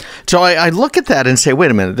 So I look at that and say,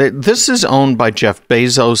 wait a minute, this is owned by Jeff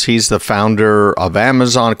Bezos. He's the founder of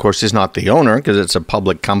Amazon. Of course, he's not the owner because it's a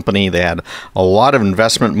public company. They had a lot of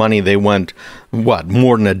investment money. They went,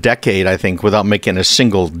 more than a decade, I think, without making a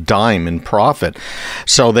single dime in profit.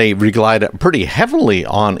 So they relied pretty heavily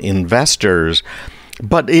on investors.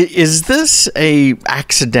 But is this a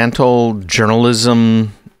accidental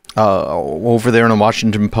journalism over there in the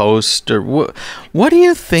Washington Post, or what do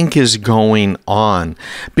you think is going on?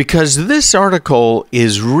 Because this article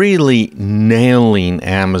is really nailing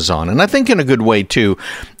Amazon, and I think in a good way too,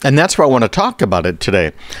 and that's why I want to talk about it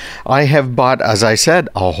today. I have bought, as I said,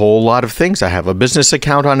 a whole lot of things. I have a business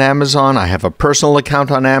account on Amazon. I have a personal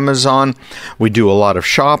account on Amazon. We do a lot of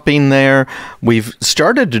shopping there. We've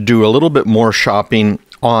started to do a little bit more shopping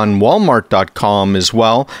on Walmart.com as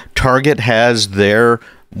well. Target has their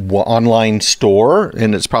online store,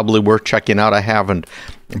 and it's probably worth checking out. I haven't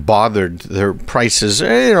bothered. Their prices,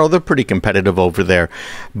 they're pretty competitive over there,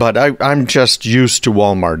 but I'm just used to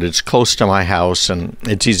Walmart. It's close to my house and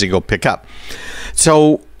it's easy to go pick up.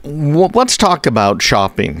 So let's talk about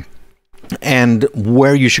shopping and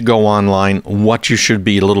where you should go online, what you should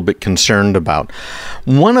be a little bit concerned about.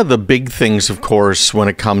 One of the big things, of course, when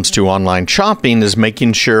it comes to online shopping is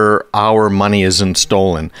making sure our money isn't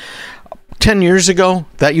stolen. 10 years ago,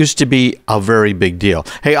 that used to be a very big deal.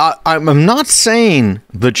 Hey, I'm not saying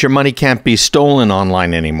that your money can't be stolen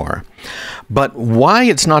online anymore, but why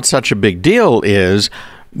it's not such a big deal is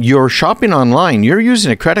you're shopping online, you're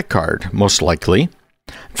using a credit card, most likely.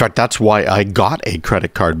 In fact, that's why I got a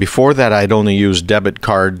credit card. Before that, I'd only used debit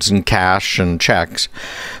cards and cash and checks,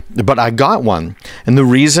 but I got one. And the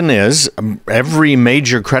reason is every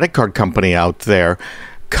major credit card company out there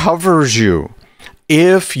covers you.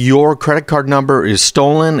 If your credit card number is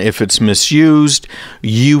stolen, if it's misused,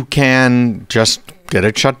 you can just get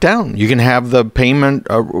it shut down. You can have the payment,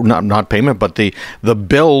 not payment, but the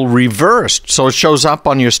bill reversed. So it shows up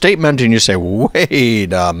on your statement and you say,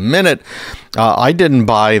 wait a minute, I didn't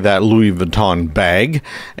buy that Louis Vuitton bag,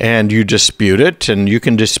 and you dispute it, and you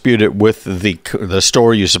can dispute it with the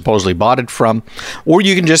store you supposedly bought it from, or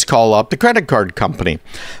you can just call up the credit card company.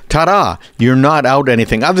 Ta-da! You're not out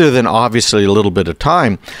anything other than obviously a little bit of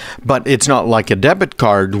time, but it's not like a debit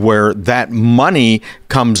card where that money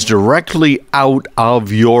comes directly out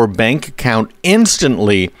of your bank account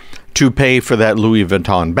instantly to pay for that Louis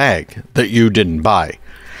Vuitton bag that you didn't buy.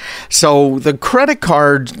 So the credit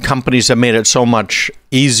card companies have made it so much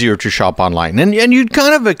easier to shop online. And you'd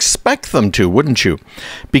kind of expect them to, wouldn't you?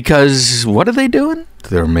 Because what are they doing?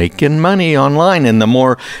 They're making money online. And the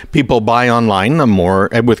more people buy online, the more,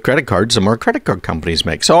 with credit cards, the more credit card companies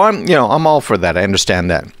make. So I'm all for that. I understand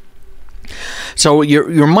that. So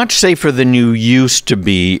you're much safer than you used to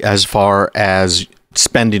be as far as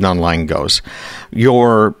spending online goes.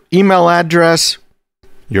 Your email address,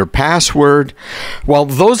 your password, well,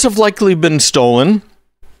 those have likely been stolen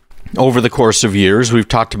over the course of years. We've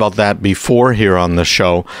talked about that before here on the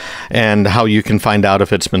show, and how you can find out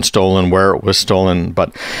if it's been stolen, where it was stolen.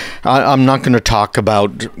 But I'm not going to talk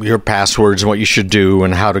about your passwords and what you should do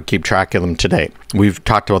and how to keep track of them today. We've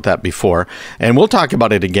talked about that before, and we'll talk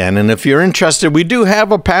about it again. And if you're interested, we do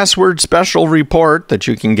have a password special report that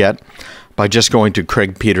you can get by just going to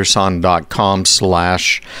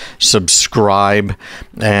craigpeterson.com/subscribe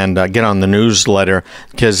and get on the newsletter,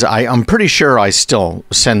 because I'm pretty sure I still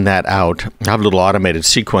send that out. I have a little automated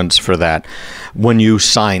sequence for that. When you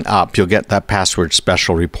sign up, you'll get that password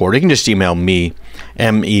special report. You can just email me,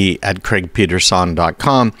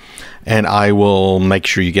 me@craigpeterson.com, and I will make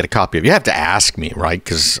sure you get a copy of it. You have to ask me, right?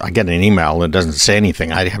 Because I get an email and it doesn't say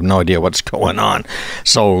anything. I have no idea what's going on.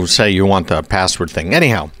 So say you want the password thing.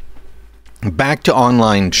 Anyhow, back to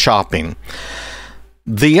online shopping.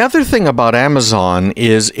 The other thing about Amazon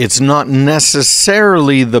is it's not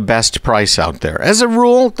necessarily the best price out there. As a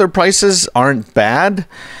rule, their prices aren't bad.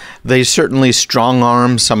 They certainly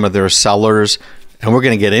strong-arm some of their sellers, and we're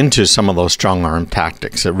going to get into some of those strong-arm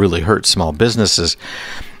tactics that really hurt small businesses.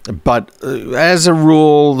 But as a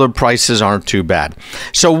rule, the prices aren't too bad.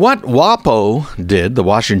 So what WAPO did, the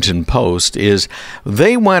Washington Post, is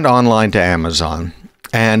they went online to Amazon,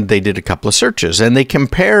 and they did a couple of searches, and they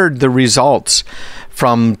compared the results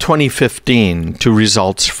from 2015 to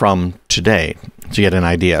results from today to get an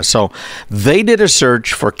idea. So they did a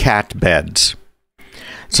search for cat beds.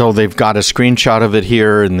 So they've got a screenshot of it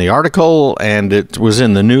here in the article, and it was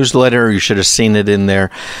in the newsletter. You should have seen it in there.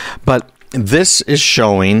 But this is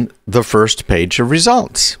showing the first page of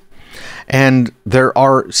results. And there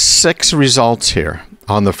are 6 results here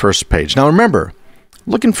on the first page. Now remember,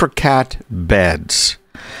 looking for cat beds.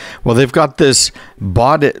 Well, they've got this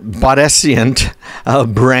Botescient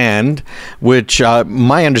brand, which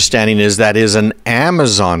my understanding is that is an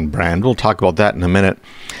Amazon brand. We'll talk about that in a minute.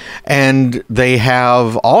 And they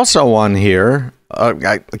have also on here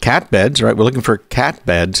cat beds, right? We're looking for cat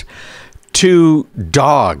beds to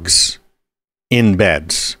dogs in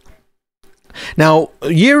beds. Now,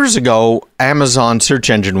 years ago, Amazon search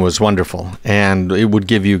engine was wonderful, and it would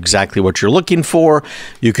give you exactly what you're looking for.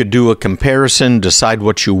 You could do a comparison, decide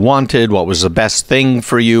what you wanted, what was the best thing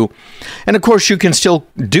for you. And of course, you can still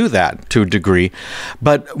do that to a degree.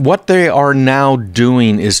 But what they are now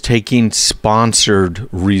doing is taking sponsored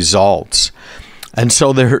results. And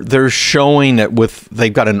so they're showing it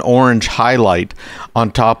they've got an orange highlight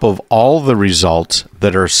on top of all the results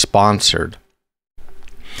that are sponsored.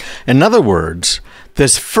 In other words,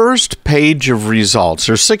 this first page of results,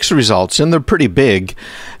 there's 6 results, and they're pretty big,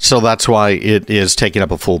 so that's why it is taking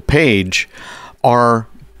up a full page, are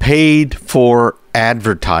paid for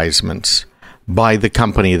advertisements by the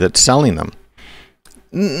company that's selling them.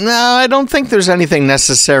 No, I don't think there's anything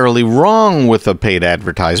necessarily wrong with a paid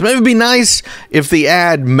advertisement. It would be nice if the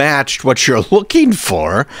ad matched what you're looking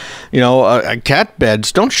for. You know, cat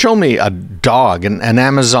beds. Don't show me a dog, an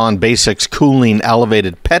Amazon Basics cooling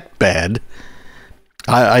elevated pet bed.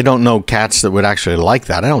 I don't know cats that would actually like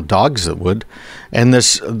that. I know dogs that would. And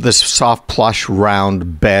this soft plush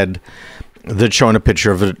round bed that's showing a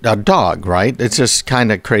picture of a dog, right? It's just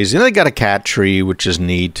kind of crazy. And they got a cat tree, which is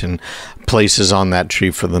neat, and places on that tree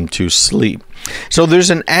for them to sleep. So there's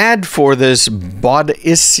an ad for this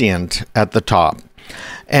Botescient at the top.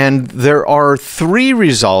 And there are 3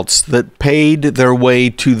 results that paid their way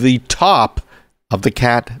to the top of the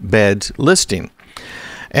cat beds listing.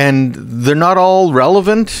 And they're not all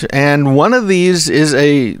relevant, and one of these is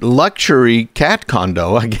a luxury cat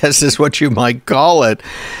condo, I guess is what you might call it,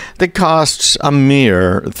 that costs a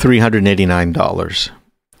mere $389.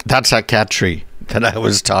 That's that cat tree that I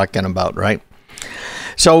was talking about, right?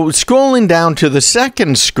 So scrolling down to the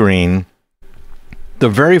second screen, the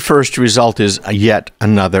very first result is yet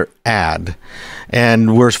another ad.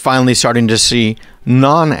 And we're finally starting to see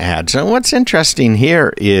non-ads. And what's interesting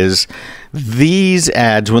here is these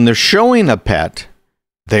ads, when they're showing a pet,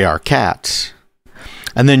 they are cats.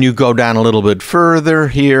 And then you go down a little bit further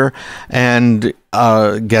here, and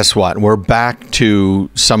guess what? We're back to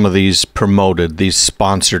some of these promoted, these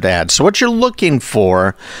sponsored ads. So what you're looking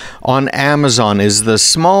for on Amazon is the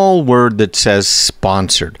small word that says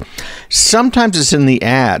sponsored. Sometimes it's in the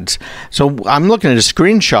ads. So I'm looking at a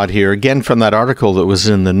screenshot here, again from that article that was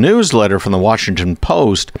in the newsletter from the Washington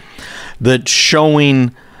Post, that's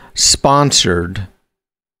showing sponsored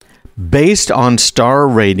based on star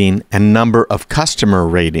rating and number of customer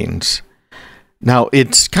ratings. Now,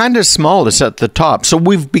 it's kind of small. It's at the top. So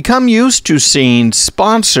we've become used to seeing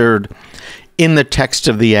sponsored in the text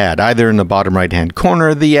of the ad, either in the bottom right-hand corner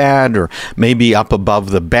of the ad or maybe up above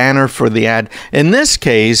the banner for the ad. In this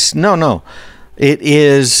case, no. It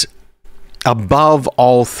is above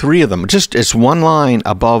all 3 of them. It's one line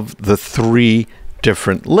above the 3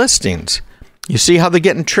 different listings. You see how they're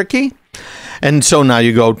getting tricky? And so now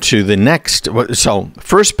you go to the next. So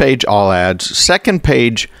first page, all ads. Second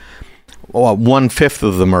page, 1/5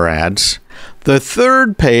 of them are ads. The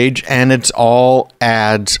third page, and it's all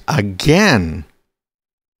ads again.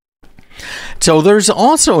 So there's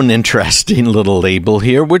also an interesting little label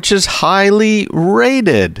here, which is highly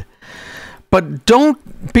rated. But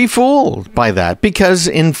don't be fooled by that, because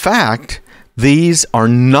in fact, these are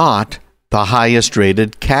not the highest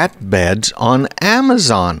rated cat beds on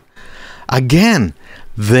Amazon. Again,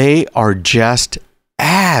 they are just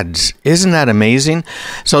ads. Isn't that amazing?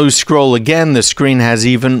 So scroll again, the screen has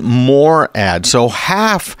even more ads. So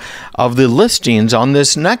half of the listings on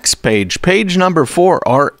this next page, page number 4,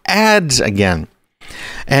 are ads again.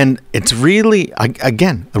 And it's really,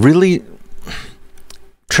 again, really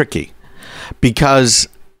tricky, because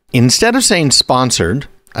instead of saying sponsored,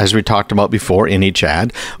 as we talked about before in each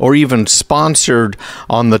ad, or even sponsored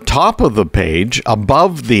on the top of the page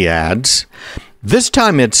above the ads, this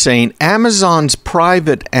time it's saying Amazon's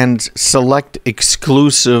private and select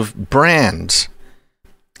exclusive brands.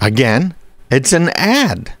 Again, it's an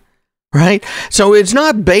ad, right? So it's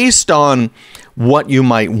not based on what you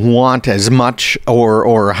might want as much,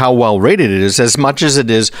 or how well rated it is, as much as it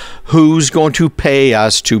is who's going to pay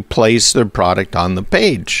us to place their product on the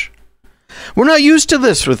page. We're not used to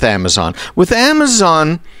this with Amazon. With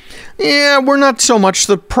Amazon, we're not so much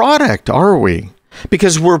the product, are we?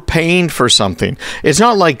 Because we're paying for something. It's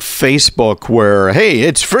not like Facebook where, hey,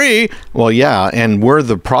 it's free. Well, yeah, and we're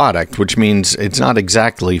the product, which means it's not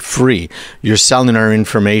exactly free. You're selling our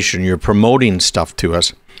information. You're promoting stuff to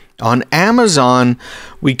us. On Amazon,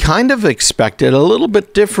 we kind of expected a little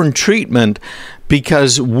bit different treatment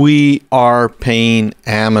because we are paying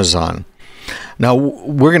Amazon. Now,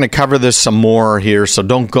 we're going to cover this some more here, so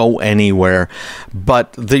don't go anywhere.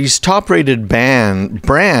 But these top-rated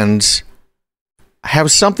brands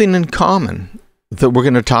have something in common that we're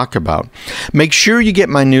going to talk about. Make sure you get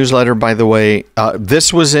my newsletter, by the way.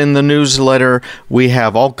 This was in the newsletter. We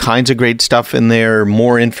have all kinds of great stuff in there,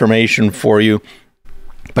 more information for you.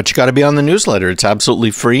 But you got to be on the newsletter. It's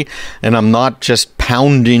absolutely free. And I'm not just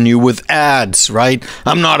pounding you with ads, right?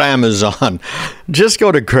 I'm not Amazon. Just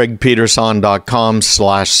go to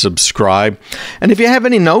craigpeterson.com/subscribe. And if you have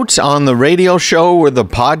any notes on the radio show or the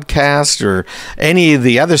podcast or any of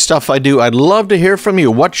the other stuff I do, I'd love to hear from you.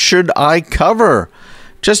 What should I cover?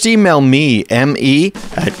 Just email me,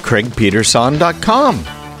 me@craigpeterson.com.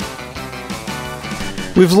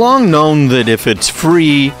 We've long known that if it's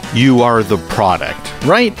free, you are the product,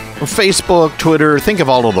 right? Facebook, Twitter, think of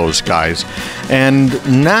all of those guys. And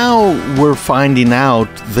now we're finding out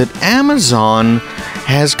that Amazon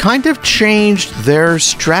has kind of changed their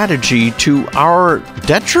strategy to our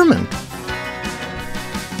detriment.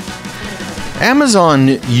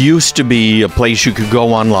 Amazon used to be a place you could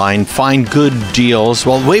go online, find good deals,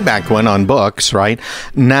 well, way back when on books, right?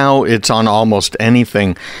 Now it's on almost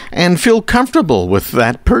anything, and feel comfortable with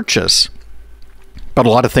that purchase. But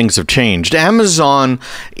a lot of things have changed. Amazon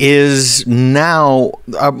is now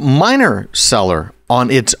a minor seller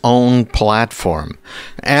on its own platform.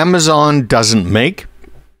 Amazon doesn't make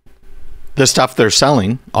the stuff they're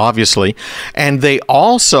selling, obviously, and they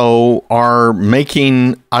also are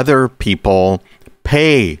making other people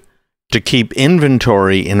pay to keep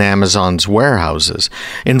inventory in Amazon's warehouses.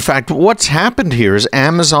 In fact, what's happened here is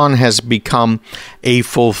Amazon has become a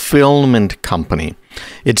fulfillment company.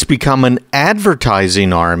 It's become an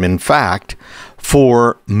advertising arm, in fact,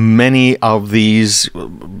 for many of these,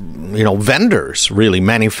 vendors, really,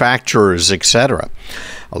 manufacturers, etc.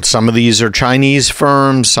 Some of these are Chinese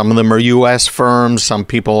firms, some of them are U.S. firms, some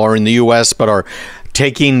people are in the U.S. but are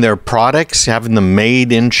taking their products, having them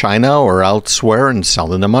made in China or elsewhere and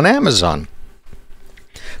selling them on Amazon.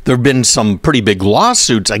 There have been some pretty big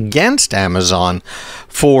lawsuits against Amazon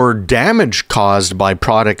for damage caused by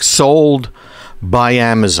products sold by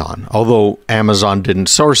Amazon. Although Amazon didn't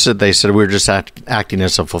source it, they said we're just acting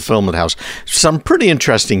as a fulfillment house. Some pretty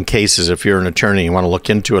interesting cases if you're an attorney, you want to look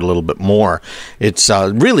into it a little bit more. It's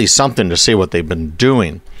really something to see what they've been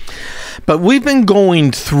doing. But we've been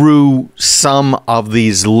going through some of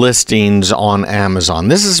these listings on Amazon.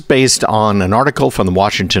 This is based on an article from the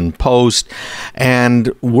Washington Post,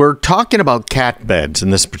 and we're talking about cat beds in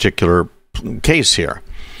this particular case here.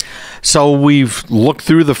 So we've looked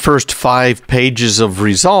through the first 5 pages of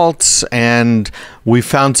results, and we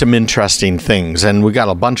found some interesting things. And we got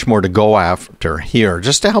a bunch more to go after here,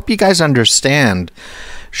 just to help you guys understand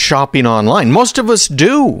shopping online. Most of us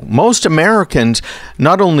do. Most Americans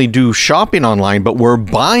not only do shopping online, but we're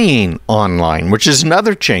buying online, which is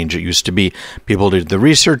another change. It used to be people did the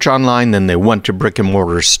research online, then they went to brick and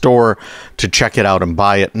mortar store to check it out and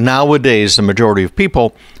buy it. Nowadays, the majority of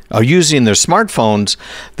people are using their smartphones.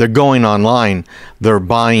 They're going online, they're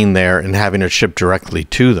buying there and having it shipped directly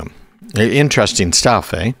to them. Interesting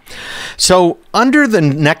stuff, eh? So under the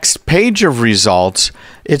next page of results,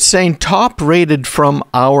 it's saying top rated from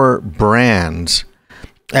our brands.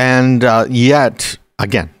 And yet,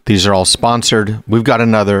 again, these are all sponsored. We've got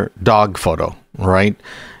another dog photo, right?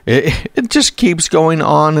 It just keeps going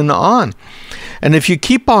on and on. And if you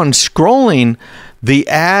keep on scrolling, the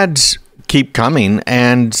ads keep coming,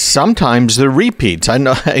 and sometimes they're repeats. I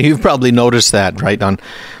know you've probably noticed that, right? On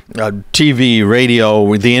TV,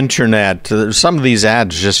 radio, the internet, some of these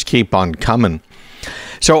ads just keep on coming.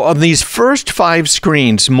 So on these first 5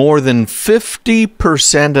 screens, more than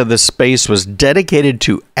 50% of the space was dedicated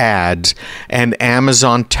to ads and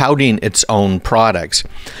Amazon touting its own products.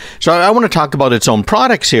 So I want to talk about its own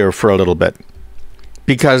products here for a little bit,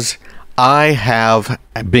 because I have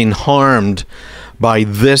been harmed by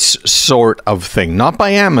this sort of thing, not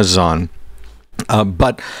by Amazon,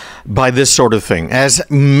 but by this sort of thing, as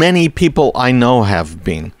many people I know have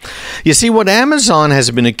been. You see, what Amazon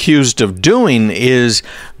has been accused of doing is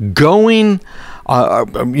going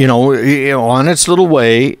on its little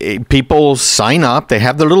way. People sign up, they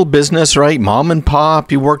have their little business, right? Mom and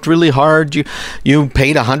pop, you worked really hard, you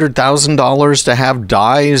paid $100,000 to have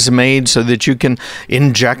dyes made so that you can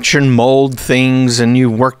injection mold things, and you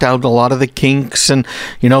worked out a lot of the kinks, and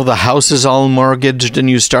the house is all mortgaged, and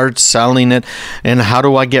you start selling it. And how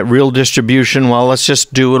do I get real distribution? Well, let's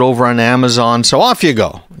just do it over on Amazon. So off you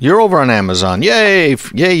go. You're over on Amazon. Yay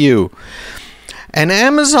you. And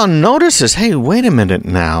Amazon notices, hey, wait a minute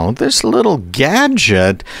now, this little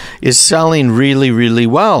gadget is selling really, really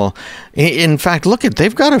well. In fact, look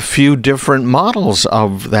they've got a few different models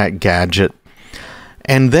of that gadget.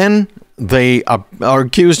 And then they are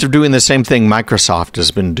accused of doing the same thing Microsoft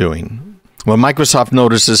has been doing. When Microsoft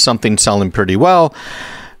notices something selling pretty well,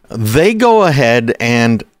 they go ahead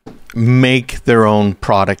and make their own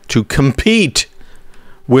product to compete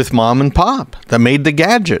with mom and pop that made the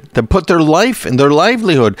gadget, that put their life and their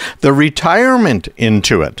livelihood, their retirement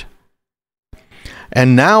into it.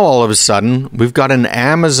 And now all of a sudden, we've got an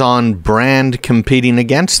Amazon brand competing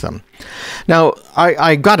against them. Now,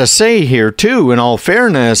 I got to say here too, in all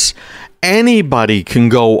fairness, anybody can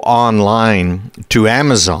go online to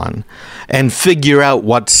Amazon and figure out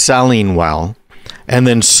what's selling well and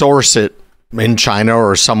then source it in China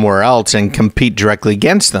or somewhere else and compete directly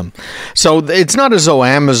against them. So it's not as though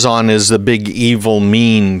Amazon is the big, evil,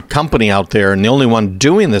 mean company out there and the only one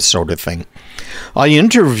doing this sort of thing. I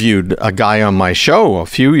interviewed a guy on my show a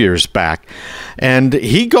few years back, and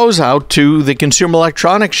he goes out to the Consumer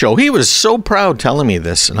Electronics Show. He was so proud telling me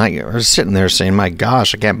this, and I was sitting there saying, my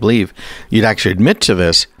gosh, I can't believe you'd actually admit to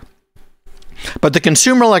this. But the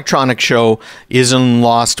Consumer Electronics Show is in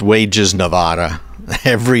Lost Wages, Nevada.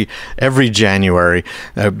 Every January.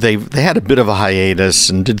 They had a bit of a hiatus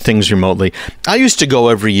and did things remotely. I used to go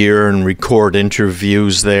every year and record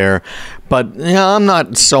interviews there, but I'm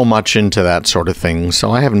not so much into that sort of thing,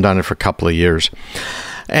 so I haven't done it for a couple of years.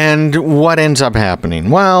 And what ends up happening?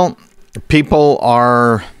 Well, people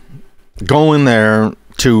are going there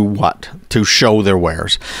to what? To show their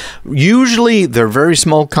wares. Usually they're very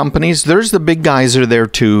small companies. There's the big guys are there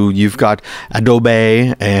too. You've got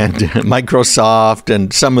Adobe and Microsoft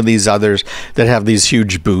and some of these others that have these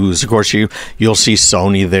huge booths. Of course, you'll see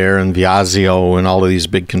Sony there and Viazio and all of these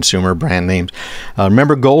big consumer brand names.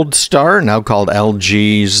 Remember Gold Star, now called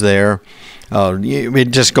LG's there.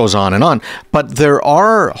 It just goes on and on. But there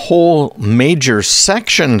are whole major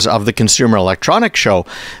sections of the Consumer Electronics Show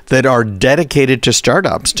that are dedicated to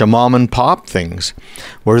startups, to mom and pop things,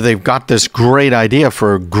 where they've got this great idea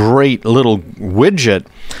for a great little widget,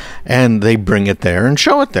 and they bring it there and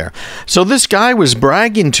show it there. So this guy was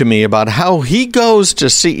bragging to me about how he goes to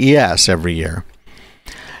CES every year.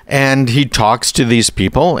 And he talks to these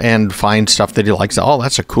people and finds stuff that he likes. Oh,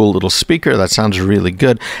 that's a cool little speaker. That sounds really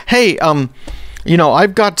good. Hey,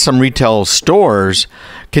 I've got some retail stores.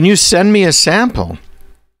 Can you send me a sample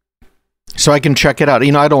so I can check it out?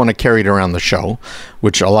 I don't want to carry it around the show,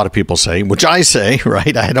 which a lot of people say, which I say,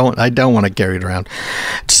 right? I don't want to carry it around.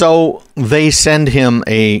 So they send him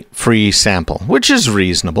a free sample, which is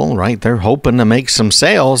reasonable, right? They're hoping to make some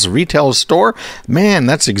sales. Retail store, man,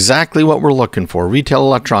 that's exactly what we're looking for. Retail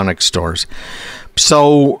electronics stores.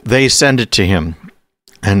 So they send it to him.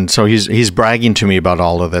 And so he's bragging to me about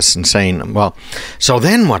all of this and saying, well, so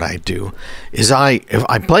then what I do is if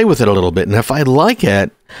I play with it a little bit, and if I like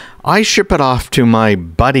it, I ship it off to my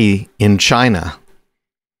buddy in China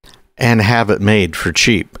and have it made for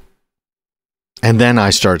cheap. And then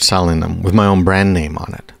I start selling them with my own brand name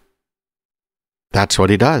on it. That's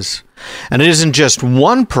what he does. And it isn't just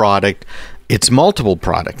one product, it's multiple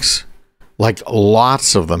products. Like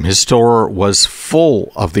lots of them. His store was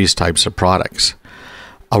full of these types of products.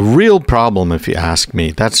 A real problem, if you ask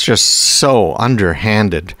me. That's just so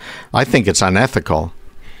underhanded. I think it's unethical.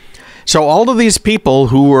 So all of these people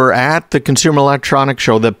who were at the Consumer Electronics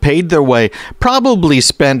Show that paid their way probably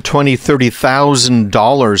spent $20,000,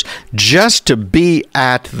 $30,000 just to be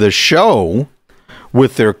at the show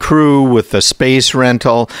with their crew, with the space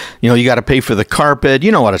rental. You got to pay for the carpet.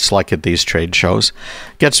 You know what it's like at these trade shows.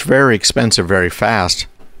 It gets very expensive very fast.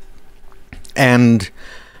 And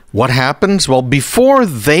what happens? Well, before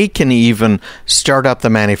they can even start up the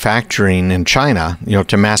manufacturing in China,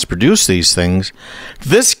 to mass produce these things,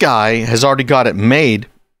 this guy has already got it made,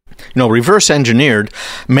 reverse engineered,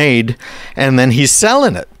 made, and then he's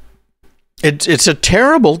selling it. It's a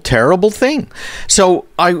terrible, terrible thing. So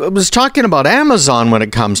I was talking about Amazon when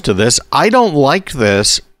it comes to this. I don't like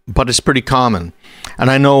this, but it's pretty common. And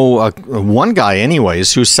I know one guy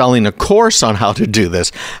anyways who's selling a course on how to do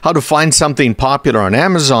this, how to find something popular on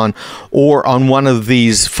Amazon or on one of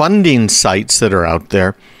these funding sites that are out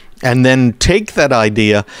there, and then take that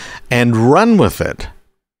idea and run with it.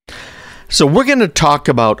 So we're going to talk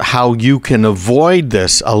about how you can avoid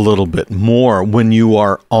this a little bit more when you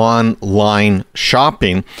are online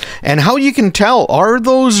shopping, and how you can tell, are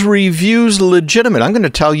those reviews legitimate? I'm going to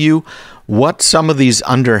tell you what some of these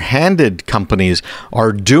underhanded companies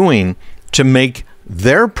are doing to make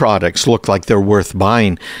their products look like they're worth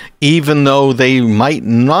buying, even though they might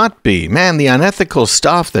not be. Man, the unethical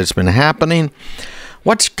stuff that's been happening.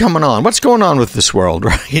 What's coming on? What's going on with this world,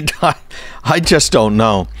 right? I just don't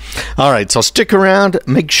know. All right, so stick around.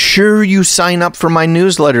 Make sure you sign up for my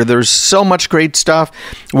newsletter. There's so much great stuff.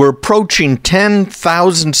 We're approaching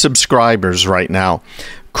 10,000 subscribers right now.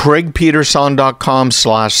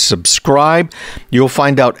 CraigPeterson.com/subscribe. You'll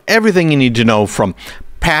find out everything you need to know, from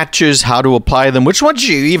patches, how to apply them, which ones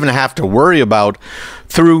you even have to worry about,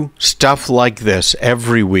 through stuff like this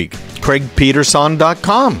every week.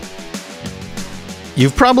 CraigPeterson.com.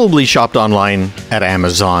 You've probably shopped online at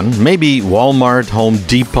Amazon, maybe Walmart, Home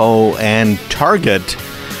Depot, and Target.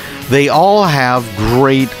 They all have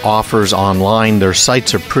great offers online. Their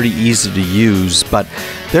sites are pretty easy to use, but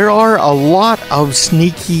there are a lot of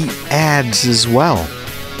sneaky ads as well.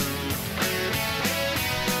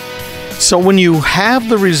 So when you have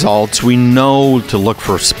the results, we know to look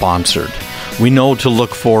for sponsored. We know to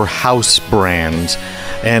look for house brands.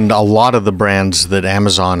 And a lot of the brands that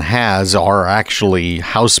Amazon has are actually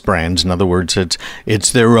house brands. In other words,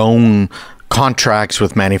 it's their own contracts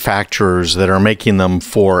with manufacturers that are making them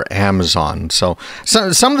for Amazon. So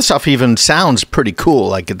some of the stuff even sounds pretty cool,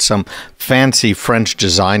 like it's some fancy French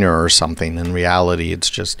designer or something. In reality,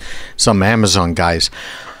 it's just some Amazon guys.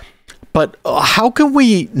 But how can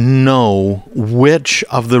we know which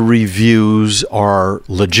of the reviews are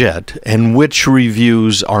legit and which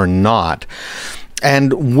reviews are not?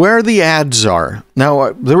 And where the ads are.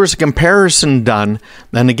 Now, there was a comparison done,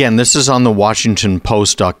 and again, this is on the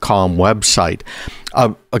WashingtonPost.com website,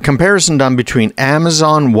 a comparison done between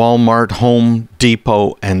Amazon, Walmart, Home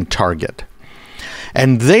Depot, and Target.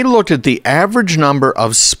 And they looked at the average number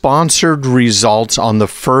of sponsored results on the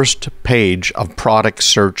first page of product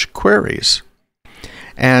search queries.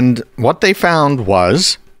 And what they found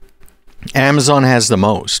was Amazon has the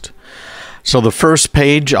most. So the first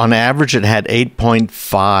page, on average, it had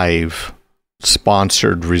 8.5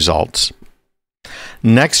 sponsored results.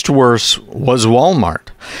 Next worst was Walmart.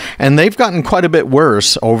 And they've gotten quite a bit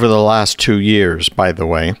worse over the last 2 years, by the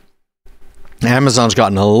way. Amazon's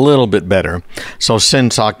gotten a little bit better. So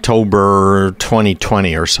since October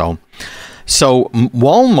 2020 or so. So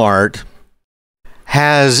Walmart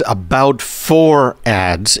has about 4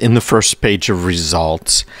 ads in the first page of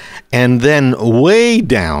results. And then way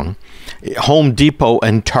down, Home Depot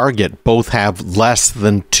and Target both have less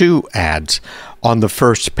than 2 ads on the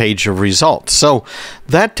first page of results. So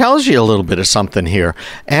that tells you a little bit of something here.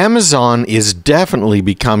 Amazon is definitely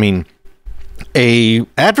becoming a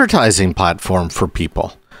advertising platform for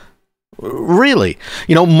people. Really.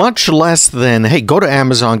 You know, much less than, hey, go to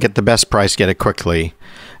Amazon, get the best price, get it quickly.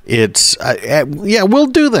 It's, yeah, we'll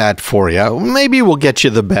do that for you. Maybe we'll get you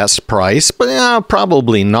the best price, but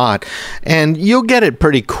probably not. And you'll get it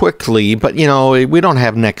pretty quickly, but, you know, we don't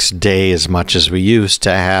have next day as much as we used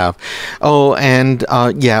to have. Oh, and,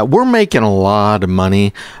 yeah, we're making a lot of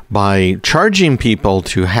money by charging people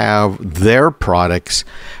to have their products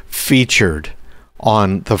featured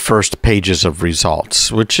on the first pages of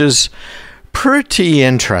results, which is pretty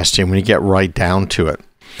interesting when you get right down to it.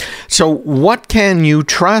 So what can you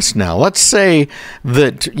trust now? Let's say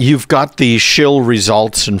that you've got these shill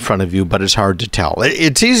results in front of you, but it's hard to tell.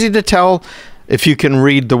 It's easy to tell if you can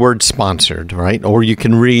read the word sponsored, right? Or you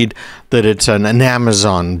can read that it's an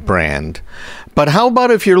Amazon brand. But how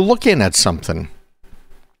about if you're looking at something?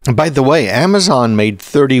 By the way, Amazon made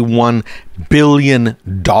 $31 billion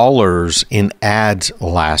in ads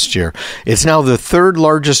last year. It's now the 3rd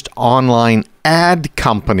largest online ad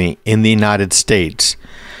company in the United States,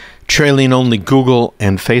 trailing only Google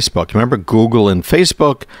and Facebook. Remember, Google and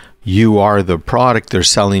Facebook, you are the product. They're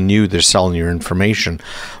selling you. They're selling your information.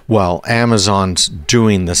 Well, Amazon's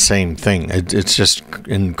doing the same thing. It's just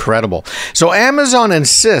incredible. So Amazon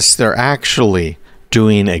insists they're actually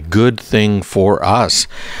doing a good thing for us.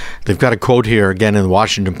 They've got a quote here again in the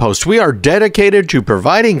Washington Post. "We are dedicated to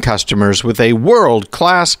providing customers with a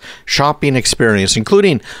world-class shopping experience,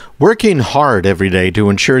 including working hard every day to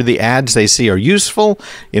ensure the ads they see are useful,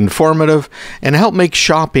 informative, and help make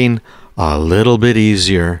shopping a little bit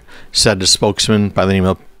easier," said a spokesman by the name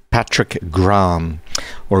of Patrick Graham,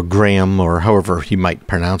 or Graham, or however you might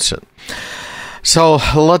pronounce it. So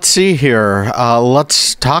let's see here.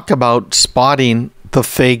 Let's talk about spotting the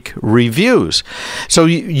fake reviews. So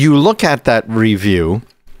you look at that review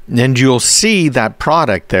and you'll see that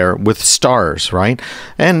product there with stars, right?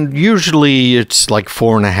 And usually it's like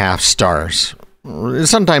 4.5 stars.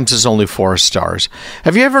 Sometimes it's only 4 stars.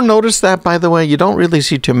 Have you ever noticed that, by the way? You don't really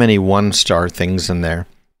see too many 1-star things in there.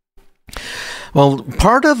 Well,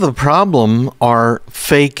 part of the problem are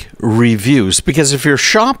fake reviews, because if you're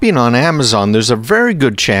shopping on Amazon, there's a very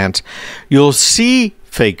good chance you'll see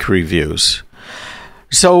fake reviews.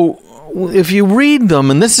 So if you read them,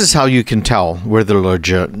 and this is how you can tell where they're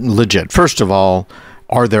legit. First of all,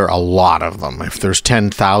 are there a lot of them? If there's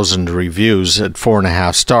 10,000 reviews at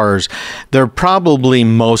 4.5 stars, they're probably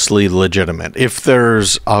mostly legitimate. If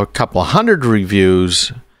there's a couple hundred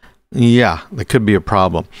reviews, yeah, that could be a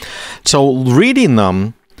problem. So reading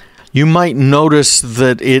them, you might notice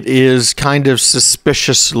that it is kind of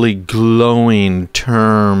suspiciously glowing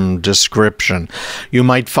term description. You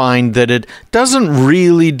might find that it doesn't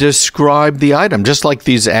really describe the item, just like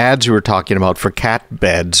these ads we were talking about for cat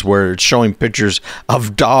beds, where it's showing pictures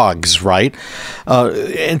of dogs, right?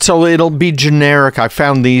 And so it'll be generic. I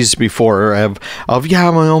found these before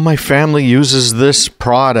my family uses this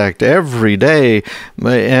product every day,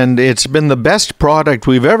 and it's been the best product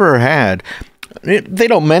we've ever had. They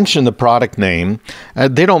don't mention the product name.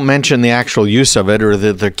 They don't mention the actual use of it, or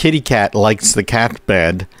the kitty cat likes the cat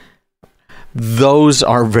bed. Those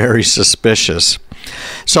are very suspicious.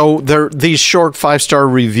 So these short 5-star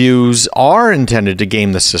reviews are intended to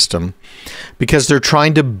game the system because they're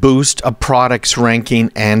trying to boost a product's ranking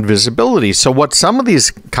and visibility. So what some of these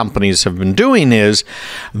companies have been doing is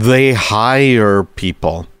they hire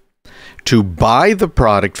people to buy the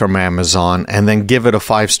product from Amazon and then give it a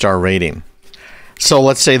 5-star rating. So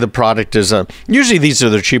let's say the product is usually these are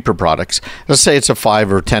the cheaper products. Let's say it's a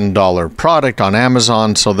 $5 or $10 product on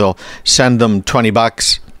Amazon. So they'll send them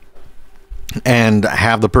 $20 and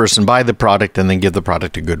have the person buy the product and then give the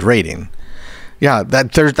product a good rating. Yeah,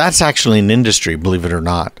 that's actually an industry, believe it or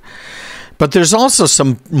not. But there's also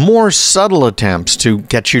some more subtle attempts to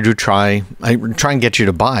get you to try and get you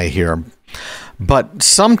to buy here. But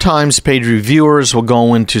sometimes paid reviewers will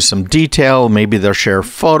go into some detail. Maybe they'll share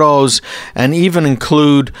photos and even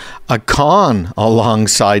include a con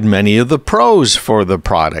alongside many of the pros for the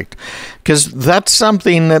product, because that's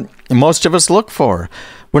something that most of us look for.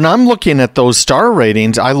 When I'm looking at those star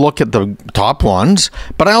ratings, I look at the top ones,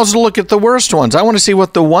 but I also look at the worst ones. I want to see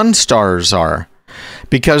what the 1 stars are,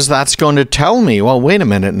 because that's going to tell me, well, wait a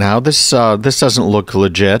minute now, this doesn't look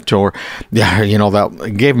legit, or, yeah,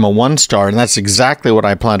 that gave them a 1 star, and that's exactly what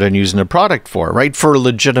I planned on using the product for, right? For a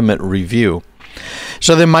legitimate review.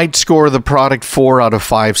 So they might score the product 4 out of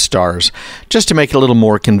 5 stars, just to make it a little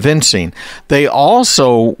more convincing. They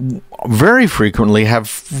also very frequently have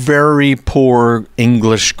very poor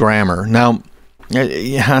English grammar. Now,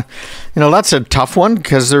 that's a tough one,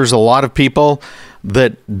 because there's a lot of people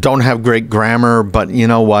that don't have great grammar, but you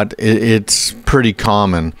know what? It's pretty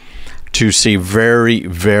common to see very,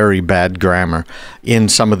 very bad grammar in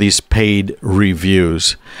some of these paid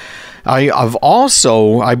reviews. I've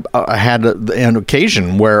also had an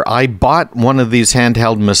occasion where I bought one of these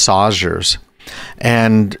handheld massagers,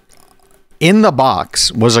 and in the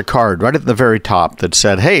box was a card right at the very top that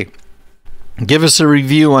said, hey, give us a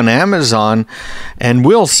review on Amazon and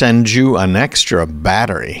we'll send you an extra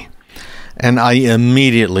battery. And I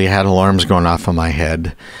immediately had alarms going off in my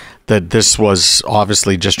head that this was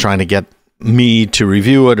obviously just trying to get me to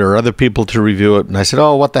review it or other people to review it. And I said,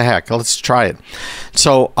 oh, what the heck? Let's try it.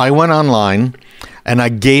 So I went online and I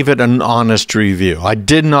gave it an honest review. I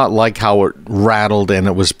did not like how it rattled and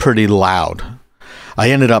it was pretty loud. I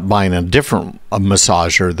ended up buying a different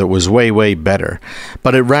massager that was way, way better.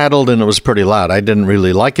 But it rattled and it was pretty loud. I didn't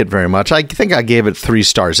really like it very much. I think I gave it 3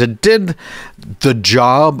 stars. It did the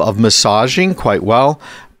job of massaging quite well,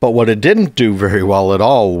 but what it didn't do very well at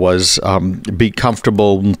all was be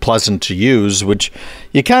comfortable and pleasant to use, which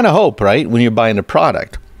you kind of hope, right, when you're buying a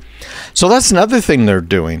product. So that's another thing they're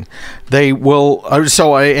doing. They will.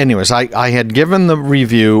 I had given the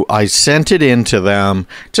review. I sent it in to them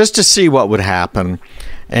just to see what would happen.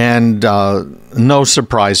 And no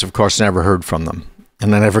surprise, of course, never heard from them.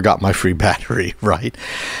 And I never got my free battery, right?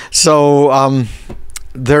 So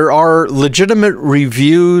there are legitimate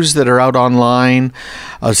reviews that are out online.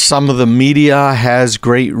 Some of the media has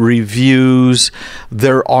great reviews.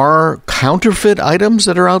 There are counterfeit items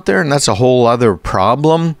that are out there, and that's a whole other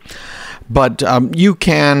problem. But you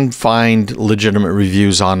can find legitimate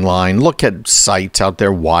reviews online. Look at sites out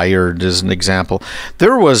there. Wired is an example.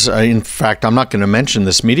 There was, in fact, I'm not going to mention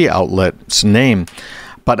this media outlet's name,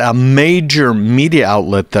 but a major media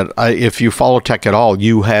outlet that, if you follow tech at all,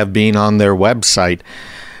 you have been on their website,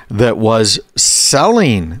 that was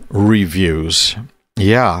selling reviews.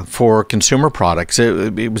 Yeah, for consumer products.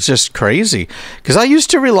 It was just crazy, because I used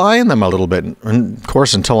to rely on them a little bit. And of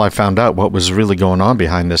course, until I found out what was really going on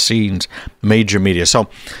behind the scenes, major media. So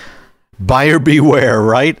buyer beware,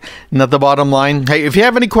 right? Isn't that the bottom line? Hey, if you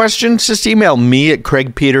have any questions, just email me at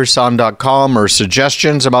craigpeterson.com or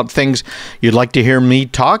suggestions about things you'd like to hear me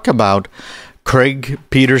talk about.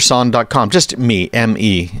 craigpeterson.com. Just me,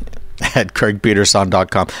 M-E, at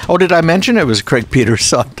craigpeterson.com. Oh, did I mention it was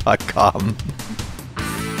craigpeterson.com?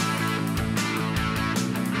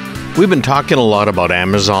 We've been talking a lot about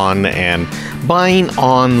Amazon and buying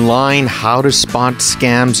online, how to spot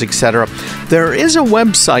scams, etc. There is a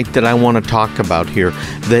website that I want to talk about here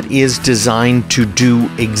that is designed to do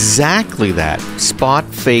exactly that. Spot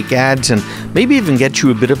fake ads and maybe even get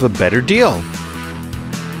you a bit of a better deal.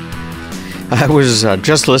 I was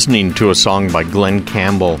just listening to a song by Glenn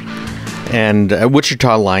Campbell and a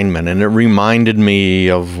Wichita lineman, and it reminded me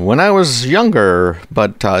of when I was younger,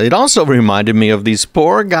 but it also reminded me of these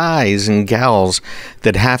poor guys and gals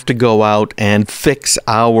that have to go out and fix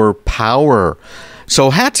our power. So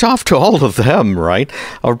hats off to all of them, right?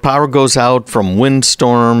 Our power goes out from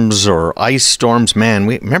windstorms or ice storms. Man,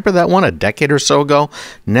 we remember that one a decade or so ago?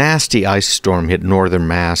 Nasty ice storm hit northern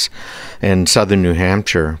Mass and southern New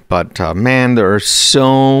Hampshire. But man, there are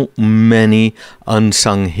so many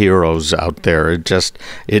unsung heroes out there.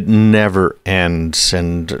 It never ends.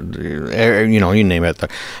 And, you name it. The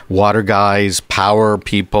water guys, power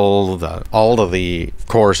people, all of the, of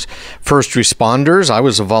course, first responders. I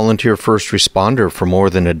was a volunteer first responder for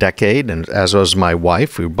more than a decade, and as was my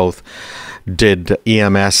wife. We both did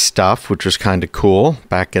EMS stuff, which was kind of cool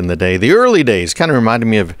back in the day. The early days kind of reminded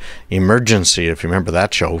me of Emergency, if you remember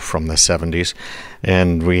that show from the 70s.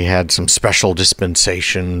 And we had some special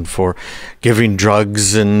dispensation for giving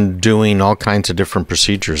drugs and doing all kinds of different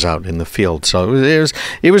procedures out in the field. So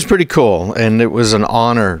it was pretty cool, and it was an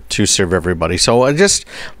honor to serve everybody. So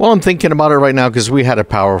I'm thinking about it right now, because we had a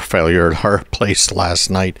power failure at our place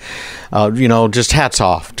last night. Just hats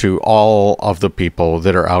off to all of the people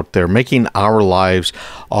that are out there making our lives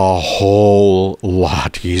a whole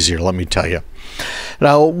lot easier, let me tell you.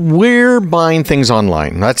 Now, we're buying things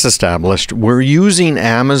online. That's established. We're using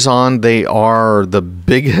Amazon. They are the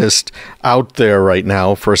biggest out there right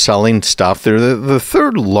now for selling stuff. They're the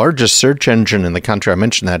third largest search engine in the country. I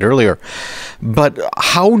mentioned that earlier. But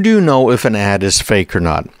how do you know if an ad is fake or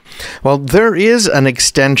not? Well, there is an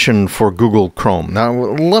extension for Google Chrome. Now,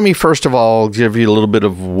 let me first of all give you a little bit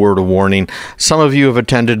of word of warning. Some of you have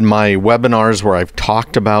attended my webinars where I've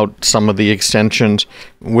talked about some of the extensions,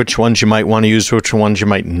 which ones you might want to use, which ones you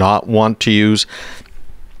might not want to use.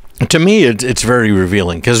 To me, it's very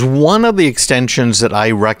revealing, because one of the extensions that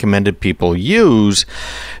I recommended people use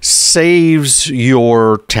saves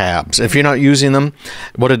your tabs. If you're not using them,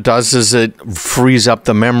 what it does is it frees up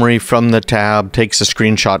the memory from the tab, takes a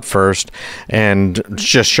screenshot first, and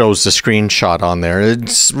just shows the screenshot on there. It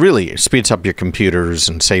speeds up your computers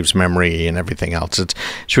and saves memory and everything else.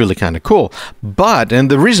 It's really kind of cool.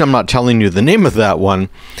 And the reason I'm not telling you the name of that one,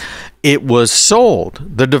 it was sold.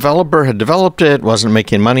 The developer had developed it, wasn't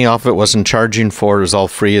making money off it, wasn't charging for it, was all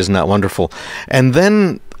free. Isn't that wonderful? And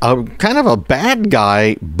then kind of a bad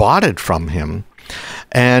guy bought it from him,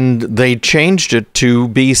 and they changed it to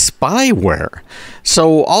be spyware.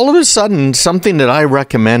 So all of a sudden, something that I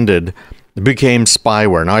recommended became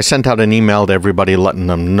spyware. Now, I sent out an email to everybody letting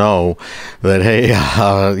them know that, hey,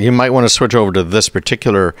 you might want to switch over to this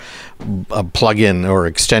particular plugin or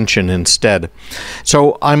extension instead.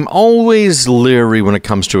 So I'm always leery when it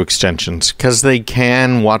comes to extensions, because they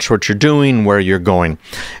can watch what you're doing, where you're going.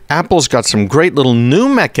 Apple's got some great little new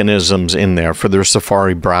mechanisms in there for their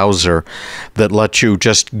Safari browser that let you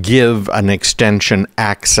just give an extension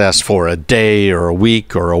access for a day or a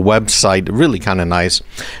week or a website. Really kind of nice.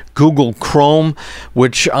 Google Chrome,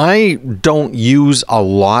 which I don't use a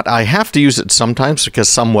lot. I have to use it sometimes because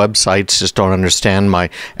some websites just don't understand my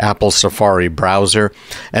Apple Safari browser.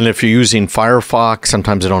 And if you're using Firefox,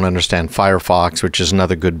 sometimes I don't understand Firefox, which is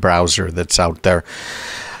another good browser that's out there.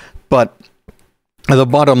 But the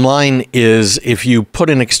bottom line is, if you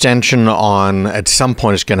put an extension on, at some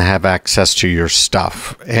point it's going to have access to your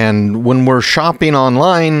stuff. And when we're shopping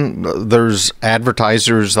online, there's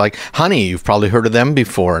advertisers like Honey. You've probably heard of them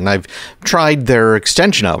before. And I've tried their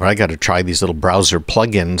extension out. I got to try these little browser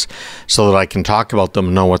plugins so that I can talk about them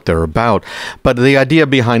and know what they're about. But the idea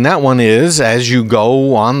behind that one is, as you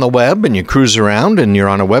go on the web and you cruise around and you're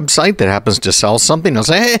on a website that happens to sell something, they'll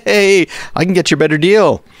say, hey, I can get you a better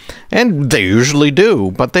deal. And they usually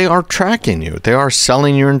do, but they are tracking you. They are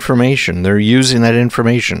selling your information. They're using that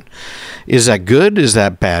information. Is that good? Is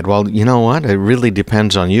that bad? Well, you know what? It really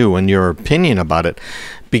depends on you and your opinion about it,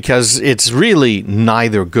 because it's really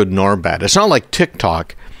neither good nor bad. It's not like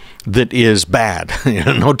TikTok, that is bad.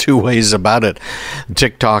 No two ways about it.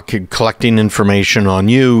 TikTok collecting information on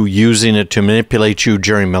you, using it to manipulate you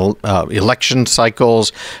during election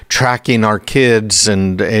cycles, tracking our kids,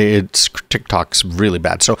 and TikTok's really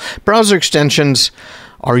bad. So browser extensions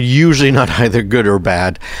are usually not either good or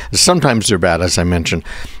bad. Sometimes they're bad, as I mentioned,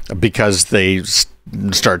 because they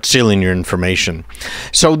start stealing your information.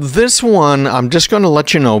 So this one, I'm just going to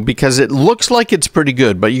let you know because it looks like it's pretty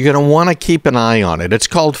good, but you're going to want to keep an eye on it. It's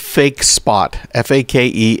called FakeSpot,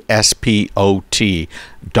 FakeSpot.com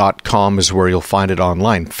is where you'll find it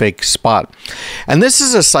online, FakeSpot. And this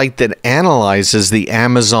is a site that analyzes the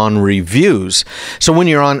Amazon reviews. So when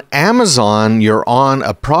you're on Amazon, you're on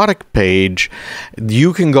a product page,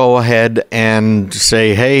 you can go ahead and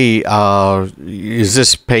say, hey, is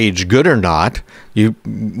this page good or not? You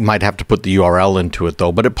might have to put the URL into it,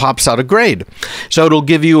 though, but it pops out a grade. So it'll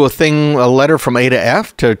give you a letter from A to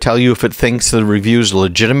F to tell you if it thinks the review is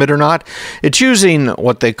legitimate or not. It's using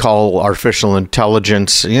what they call artificial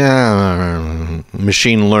intelligence. Machine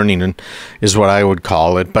learning is what I would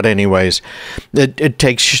call it. But anyways, it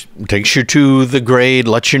takes you to the grade,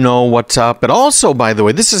 lets you know what's up. But also, by the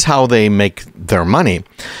way, this is how they make their money.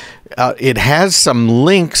 It has some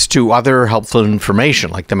links to other helpful information,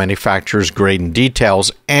 like the manufacturer's grade and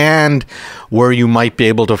details, and where you might be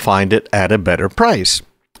able to find it at a better price.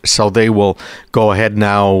 So they will go ahead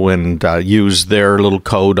now and use their little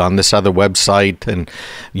code on this other website and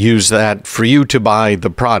use that for you to buy the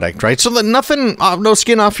product, right? So that nothing, no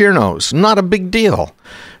skin off your nose, not a big deal.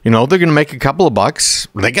 You know, they're going to make a couple of bucks.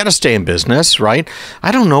 They got to stay in business, right?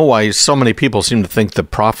 I don't know why so many people seem to think that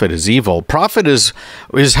profit is evil. Profit is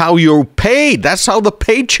how you're paid. That's how the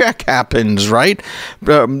paycheck happens, right?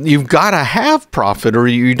 You've got to have profit or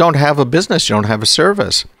you don't have a business. You don't have a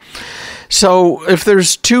service. So if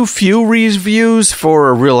there's too few reviews for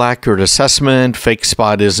a real accurate assessment,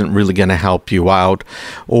 FakeSpot isn't really going to help you out.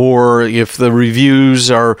 Or if the reviews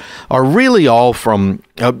are really all from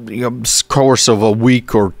a course of a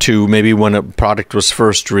week or two, maybe when a product was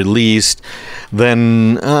first released,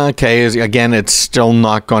 then, okay, again, it's still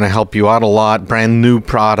not going to help you out a lot. Brand new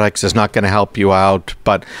products is not going to help you out.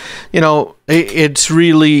 But, you know, it's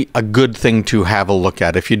really a good thing to have a look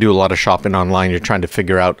at. If you do a lot of shopping online, you're trying to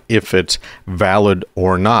figure out if it's valid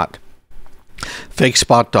or not.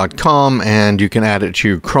 Fakespot.com, and you can add it to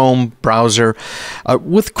your Chrome browser.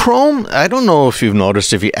 With Chrome, I don't know if you've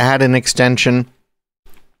noticed, if you add an extension,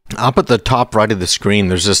 up at the top right of the screen,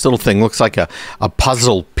 there's this little thing, looks like a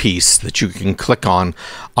puzzle piece that you can click on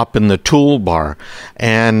up in the toolbar,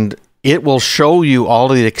 and it will show you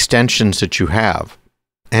all of the extensions that you have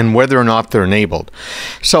and whether or not they're enabled.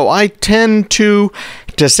 So I tend to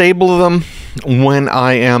disable them when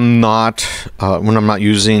I am not, when I'm not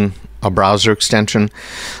using a browser extension.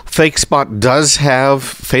 FakeSpot does have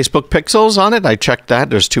Facebook pixels on it. I checked that.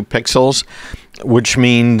 There's 2 pixels, which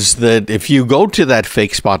means that if you go to that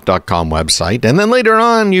fakespot.com website and then later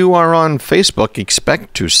on you are on Facebook,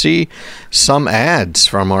 expect to see some ads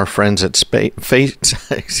from our friends at FakeSpot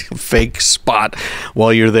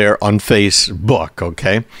while you're there on Facebook,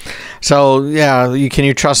 okay? So, yeah, can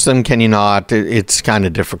you trust them? Can you not? It's kind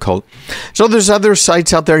of difficult. So there's other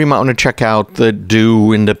sites out there you might want to check out that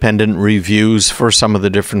do independent reviews for some of the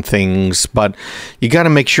different things, but you got to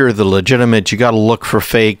make sure they're legitimate. You got to look for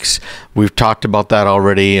fakes. We've talked about that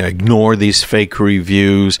already. Ignore these fake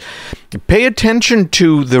reviews. Pay attention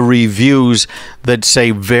to the reviews that say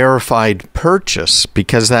verified purchase,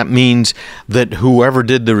 because that means that whoever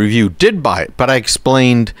did the review did buy it. But I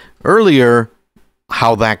explained earlier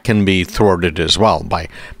how that can be thwarted as well by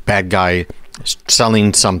bad guy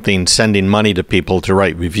selling something, sending money to people to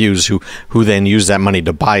write reviews who then use that money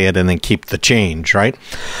to buy it and then keep the change, right?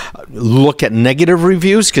 Look at negative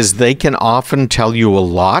reviews because they can often tell you a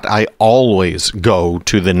lot. I always go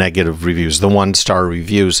to the negative reviews, the 1-star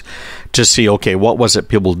reviews, to see, okay, what was it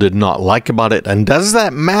people did not like about it? And does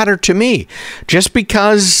that matter to me? Just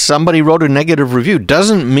because somebody wrote a negative review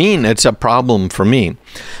doesn't mean it's a problem for me.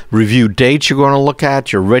 Review dates you're going to look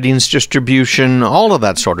at, your ratings distribution, all of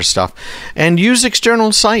that sort of stuff. And use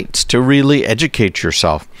external sites to really educate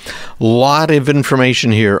yourself. A lot of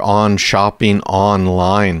information here on shopping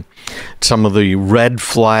online. Some of the red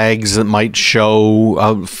flags that might show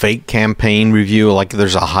a fake campaign review, like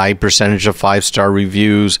there's a high percentage of 5-star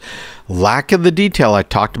reviews. Lack of the detail, I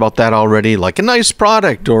talked about that already, like a nice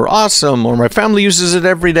product or awesome, or my family uses it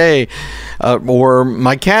every day, or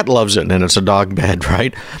my cat loves it and it's a dog bed,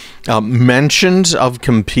 right? Mentions of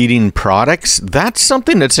competing products, that's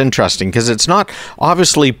something that's interesting because it's not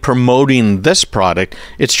obviously promoting this product,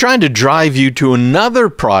 it's trying to drive you to another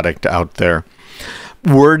product out there.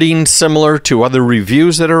 wording similar to other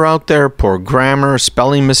reviews that are out there, poor grammar,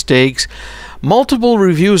 spelling mistakes, multiple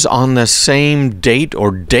reviews on the same date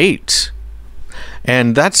or dates.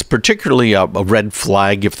 And that's particularly a red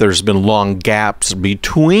flag if there's been long gaps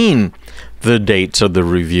between the dates of the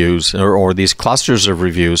reviews or these clusters of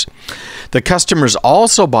reviews. The customers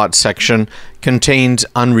also bought section contains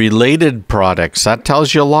unrelated products. That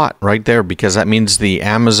tells you a lot right there, because that means the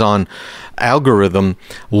Amazon algorithm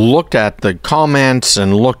looked at the comments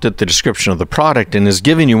and looked at the description of the product and is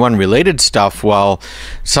giving you unrelated stuff, while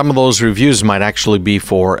some of those reviews might actually be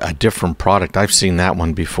for a different product. I've seen that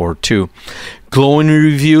one before too. Glowing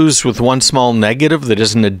reviews with one small negative that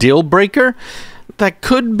isn't a deal breaker, that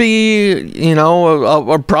could be,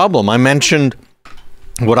 a problem. I mentioned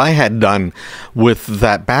what I had done with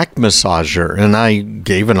that back massager, and I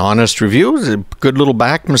gave an honest review. It was a good little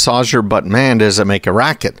back massager, but man, does it make a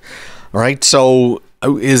racket. All right, so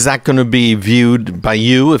is that going to be viewed by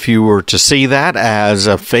you, if you were to see that, as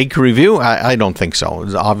a fake review? I don't think so.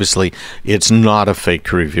 Obviously, it's not a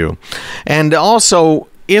fake review. And also,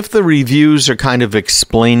 if the reviews are kind of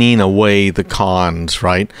explaining away the cons,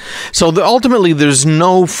 right? So ultimately, there's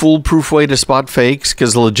no foolproof way to spot fakes,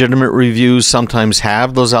 because legitimate reviews sometimes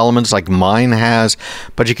have those elements, like mine has,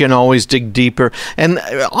 but you can always dig deeper. And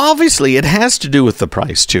obviously, it has to do with the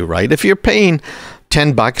price too, right? If you're paying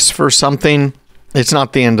 $10 for something, it's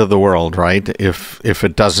not the end of the world, right? If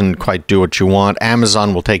it doesn't quite do what you want,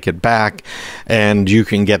 Amazon will take it back and you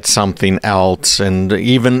can get something else. And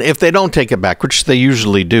even if they don't take it back, which they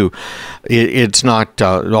usually do, it's not,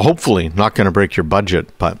 hopefully not going to break your budget.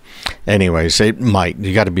 But anyways, it might.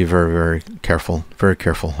 You got to be very, very careful. Very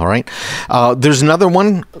careful, all right? There's another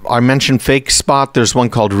one. I mentioned Fake Spot. There's one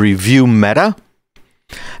called Review Meta.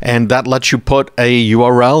 And that lets you put a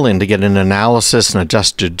URL in to get an analysis and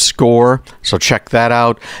adjusted score. So check that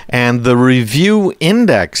out. And the Review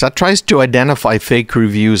Index, that tries to identify fake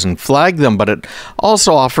reviews and flag them, but it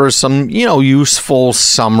also offers some, useful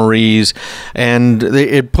summaries. And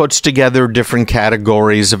it puts together different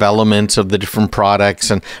categories of elements of the different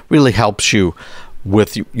products and really helps you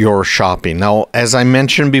with your shopping. Now, as I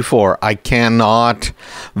mentioned before, I cannot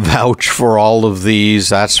vouch for all of these.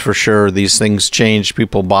 That's for sure. These things change.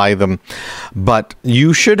 People buy them. But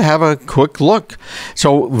you should have a quick look.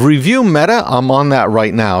 So Review Meta, I'm on that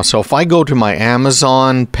right now. So if I go to my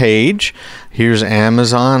Amazon page, here's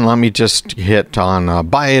Amazon. Let me just hit on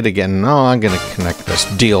buy it again. No, I'm going to connect this.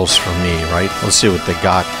 Deals for me, right? Let's see what they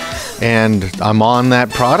got. And I'm on that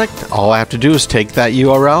product. All I have to do is take that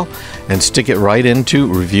URL and stick it right into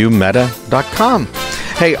reviewmeta.com.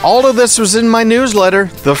 Hey, all of this was in my newsletter,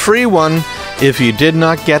 the free one. If you did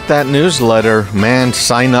not get that newsletter, man,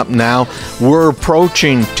 sign up now. We're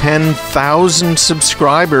approaching 10,000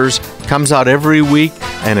 subscribers. Comes out every week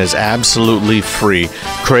and is absolutely free.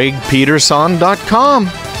 CraigPeterson.com.